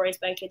short stories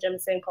by N.K.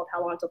 Jemisin called How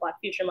Long Till Black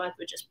Future Month,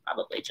 which is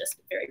probably just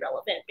very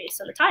relevant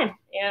based on the time.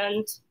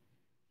 And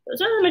those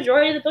are the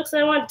majority of the books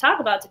that I wanted to talk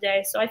about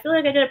today. So I feel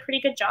like I did a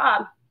pretty good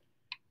job.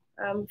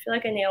 I feel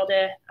like I nailed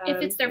it.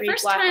 If it's their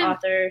first Black time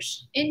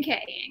authors.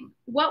 NKing,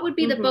 what would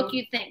be the book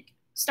you think?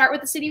 Start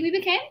with The City We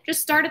Became?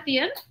 Just start at the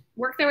end?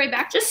 work their way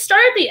back? Just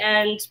start at the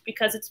end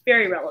because it's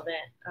very relevant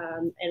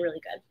and really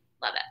good.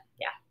 Love it.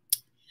 Yeah.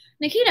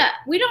 Nikita,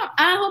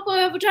 I hope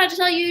I tried to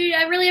tell you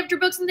I really loved your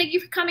books and thank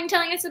you for coming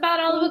telling us about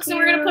all the books. And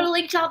we're going to put a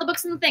link to all the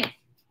books in the thing.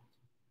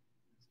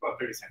 It's about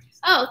 30 seconds.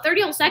 Oh,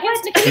 30 whole seconds,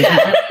 Nikita.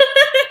 Tell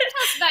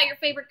us about your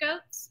favorite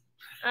goats.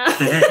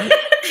 I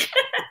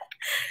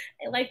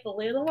like the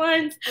little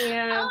ones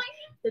and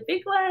the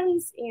big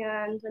ones,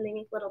 and when they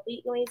make little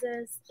beat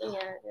noises.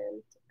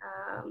 And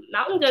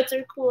mountain goats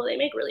are cool. They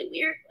make really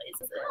weird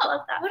noises. I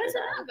love that. What does a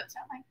mountain goat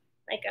sound like?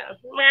 Like a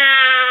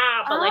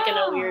meow, but like in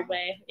a weird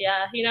way.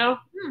 Yeah, you know?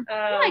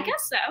 Yeah, I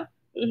guess so.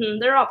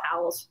 They're all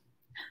pals.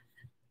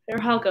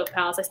 They're all goat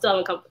pals. I still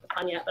haven't come up with a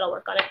pun yet, but I'll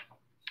work on it.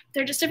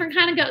 They're just different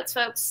kind of goats,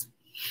 folks.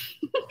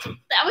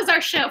 That was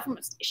our show from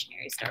a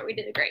stationery store. We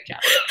did a great job.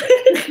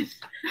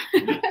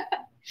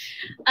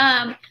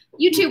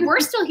 YouTube, we're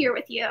still here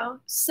with you.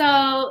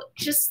 So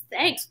just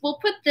thanks. We'll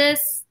put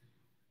this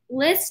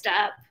list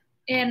up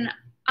in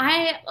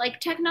I like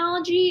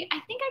technology. I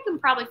think I can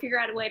probably figure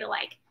out a way to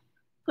like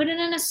put it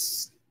in a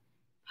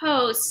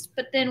post,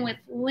 but then with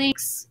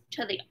links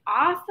to the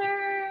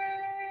author.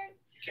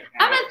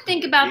 I'm going to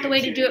think about the way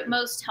to do it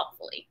most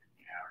helpfully.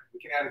 Yeah, we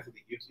can add it to the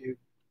YouTube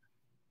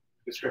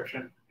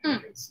description. Mm.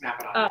 We can snap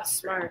it on. Oh,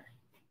 smart.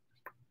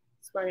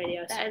 Smart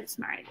idea. That is a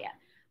smart idea.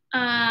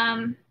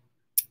 A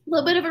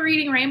little bit of a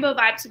reading rainbow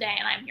vibe today,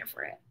 and I'm here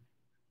for it.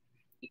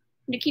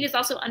 Nikita's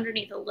also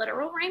underneath a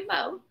literal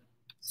rainbow.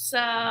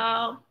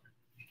 So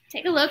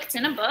take a look. It's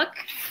in a book.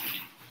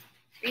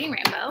 Reading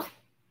rainbow.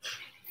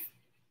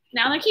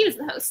 Now Nikita's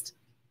the host.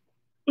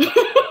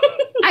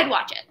 I'd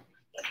watch it.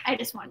 I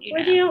just want you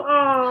to know.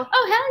 Oh,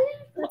 hell yeah.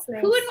 that's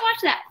nice. Who wouldn't watch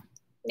that?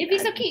 It'd be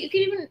Yeah. so cute.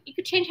 You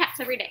could change hats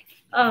every day.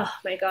 Oh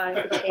my god,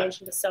 I could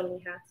change into so many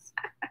hats.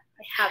 I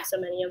have so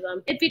many of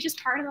them. It'd be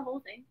just part of the whole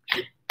thing.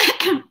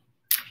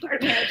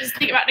 Pardon me, I just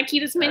think about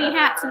Nikita's many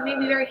hats and it made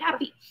me very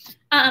happy.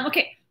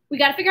 Okay, we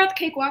got to figure out the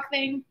cakewalk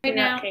thing right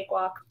now.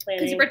 Cakewalk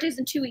planning. Because your birthday's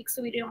in 2 weeks,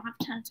 so we don't have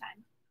a ton of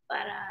time.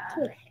 But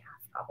 2.5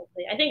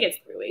 probably. I think it's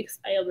 3 weeks.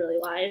 I really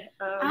lied.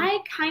 I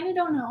kind of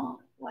don't know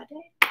what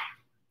day.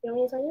 You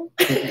want me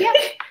to tell you? Yeah.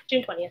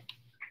 June 20th.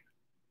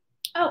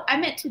 Oh, I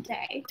meant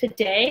today.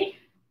 Today?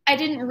 I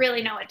didn't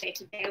really know what day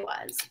today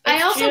was. I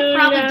It's also June,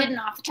 probably didn't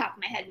off the top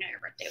of my head know your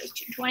birthday was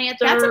June 20th.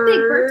 That's a big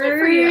birthday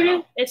for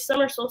you. It's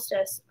summer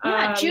solstice.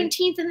 Yeah,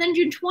 Juneteenth and then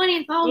June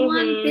 20th, all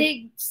one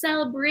big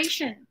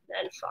celebration.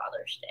 And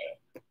Father's Day.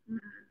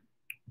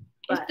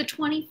 It's But the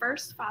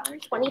 21st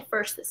Father's Day.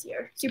 21st this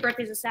year. So your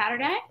birthday's a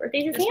Saturday?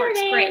 Birthday's a This works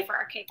Saturday. great for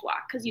our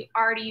cakewalk because you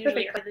already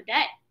usually Perfect. are the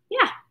day.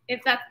 Yeah.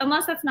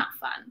 Unless that's not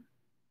fun.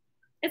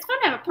 It's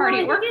fun to have a party No,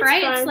 I at work, think it's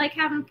right? fun. It's like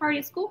having a party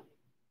at school.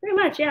 Pretty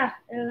much, yeah.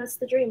 And that's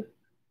the dream.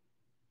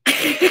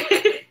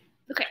 Okay.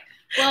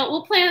 Well,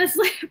 we'll plan this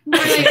more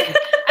later.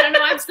 I don't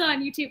know. I'm still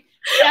on YouTube.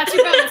 That's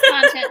your bonus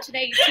content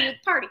today,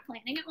 YouTube. Party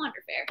planning at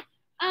Wonder Fair.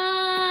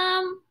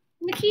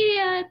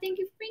 Nikita, thank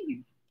you for being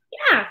here.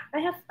 Yeah, I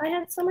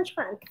had so much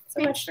fun.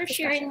 Thanks for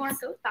sharing more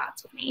goat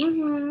thoughts with me.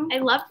 Mm-hmm. I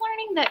love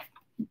learning that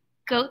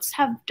goats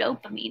have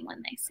dopamine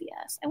when they see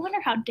us. I wonder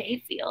how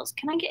Dave feels.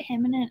 Can I get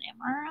him in an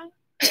MRI?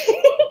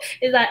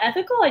 Is that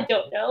ethical? I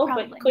don't know,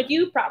 Probably but could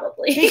you?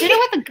 Probably. They did it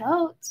with the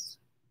goats.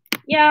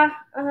 Yeah.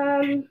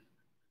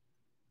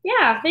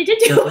 Yeah, they did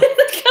do it with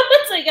the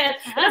goats, I guess.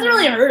 It doesn't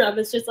really hurt them.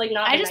 It's just like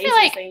not I the just feel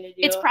nicest like thing to do.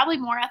 it's probably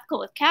more ethical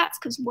with cats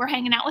because we're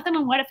hanging out with them,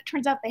 and what if it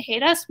turns out they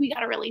hate us? We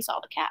got to release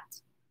all the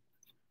cats.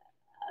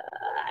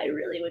 I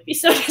really would be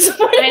so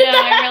disappointed. I know,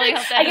 I really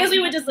hope that I guess we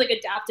doesn't would just like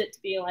adapt it to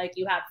being like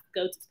you have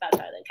goats as pets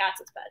rather than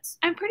cats as pets.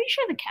 I'm pretty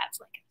sure the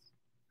cats like us.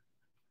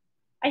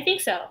 I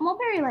think so.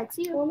 Mulberry likes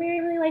you.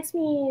 Mulberry really likes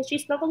me. She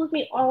snuggled with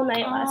me all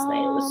night last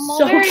night. It was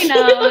so Mulberry cute.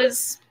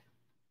 knows.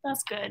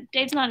 That's good.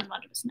 Dave's not as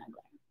much of a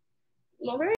snuggler. Mulberry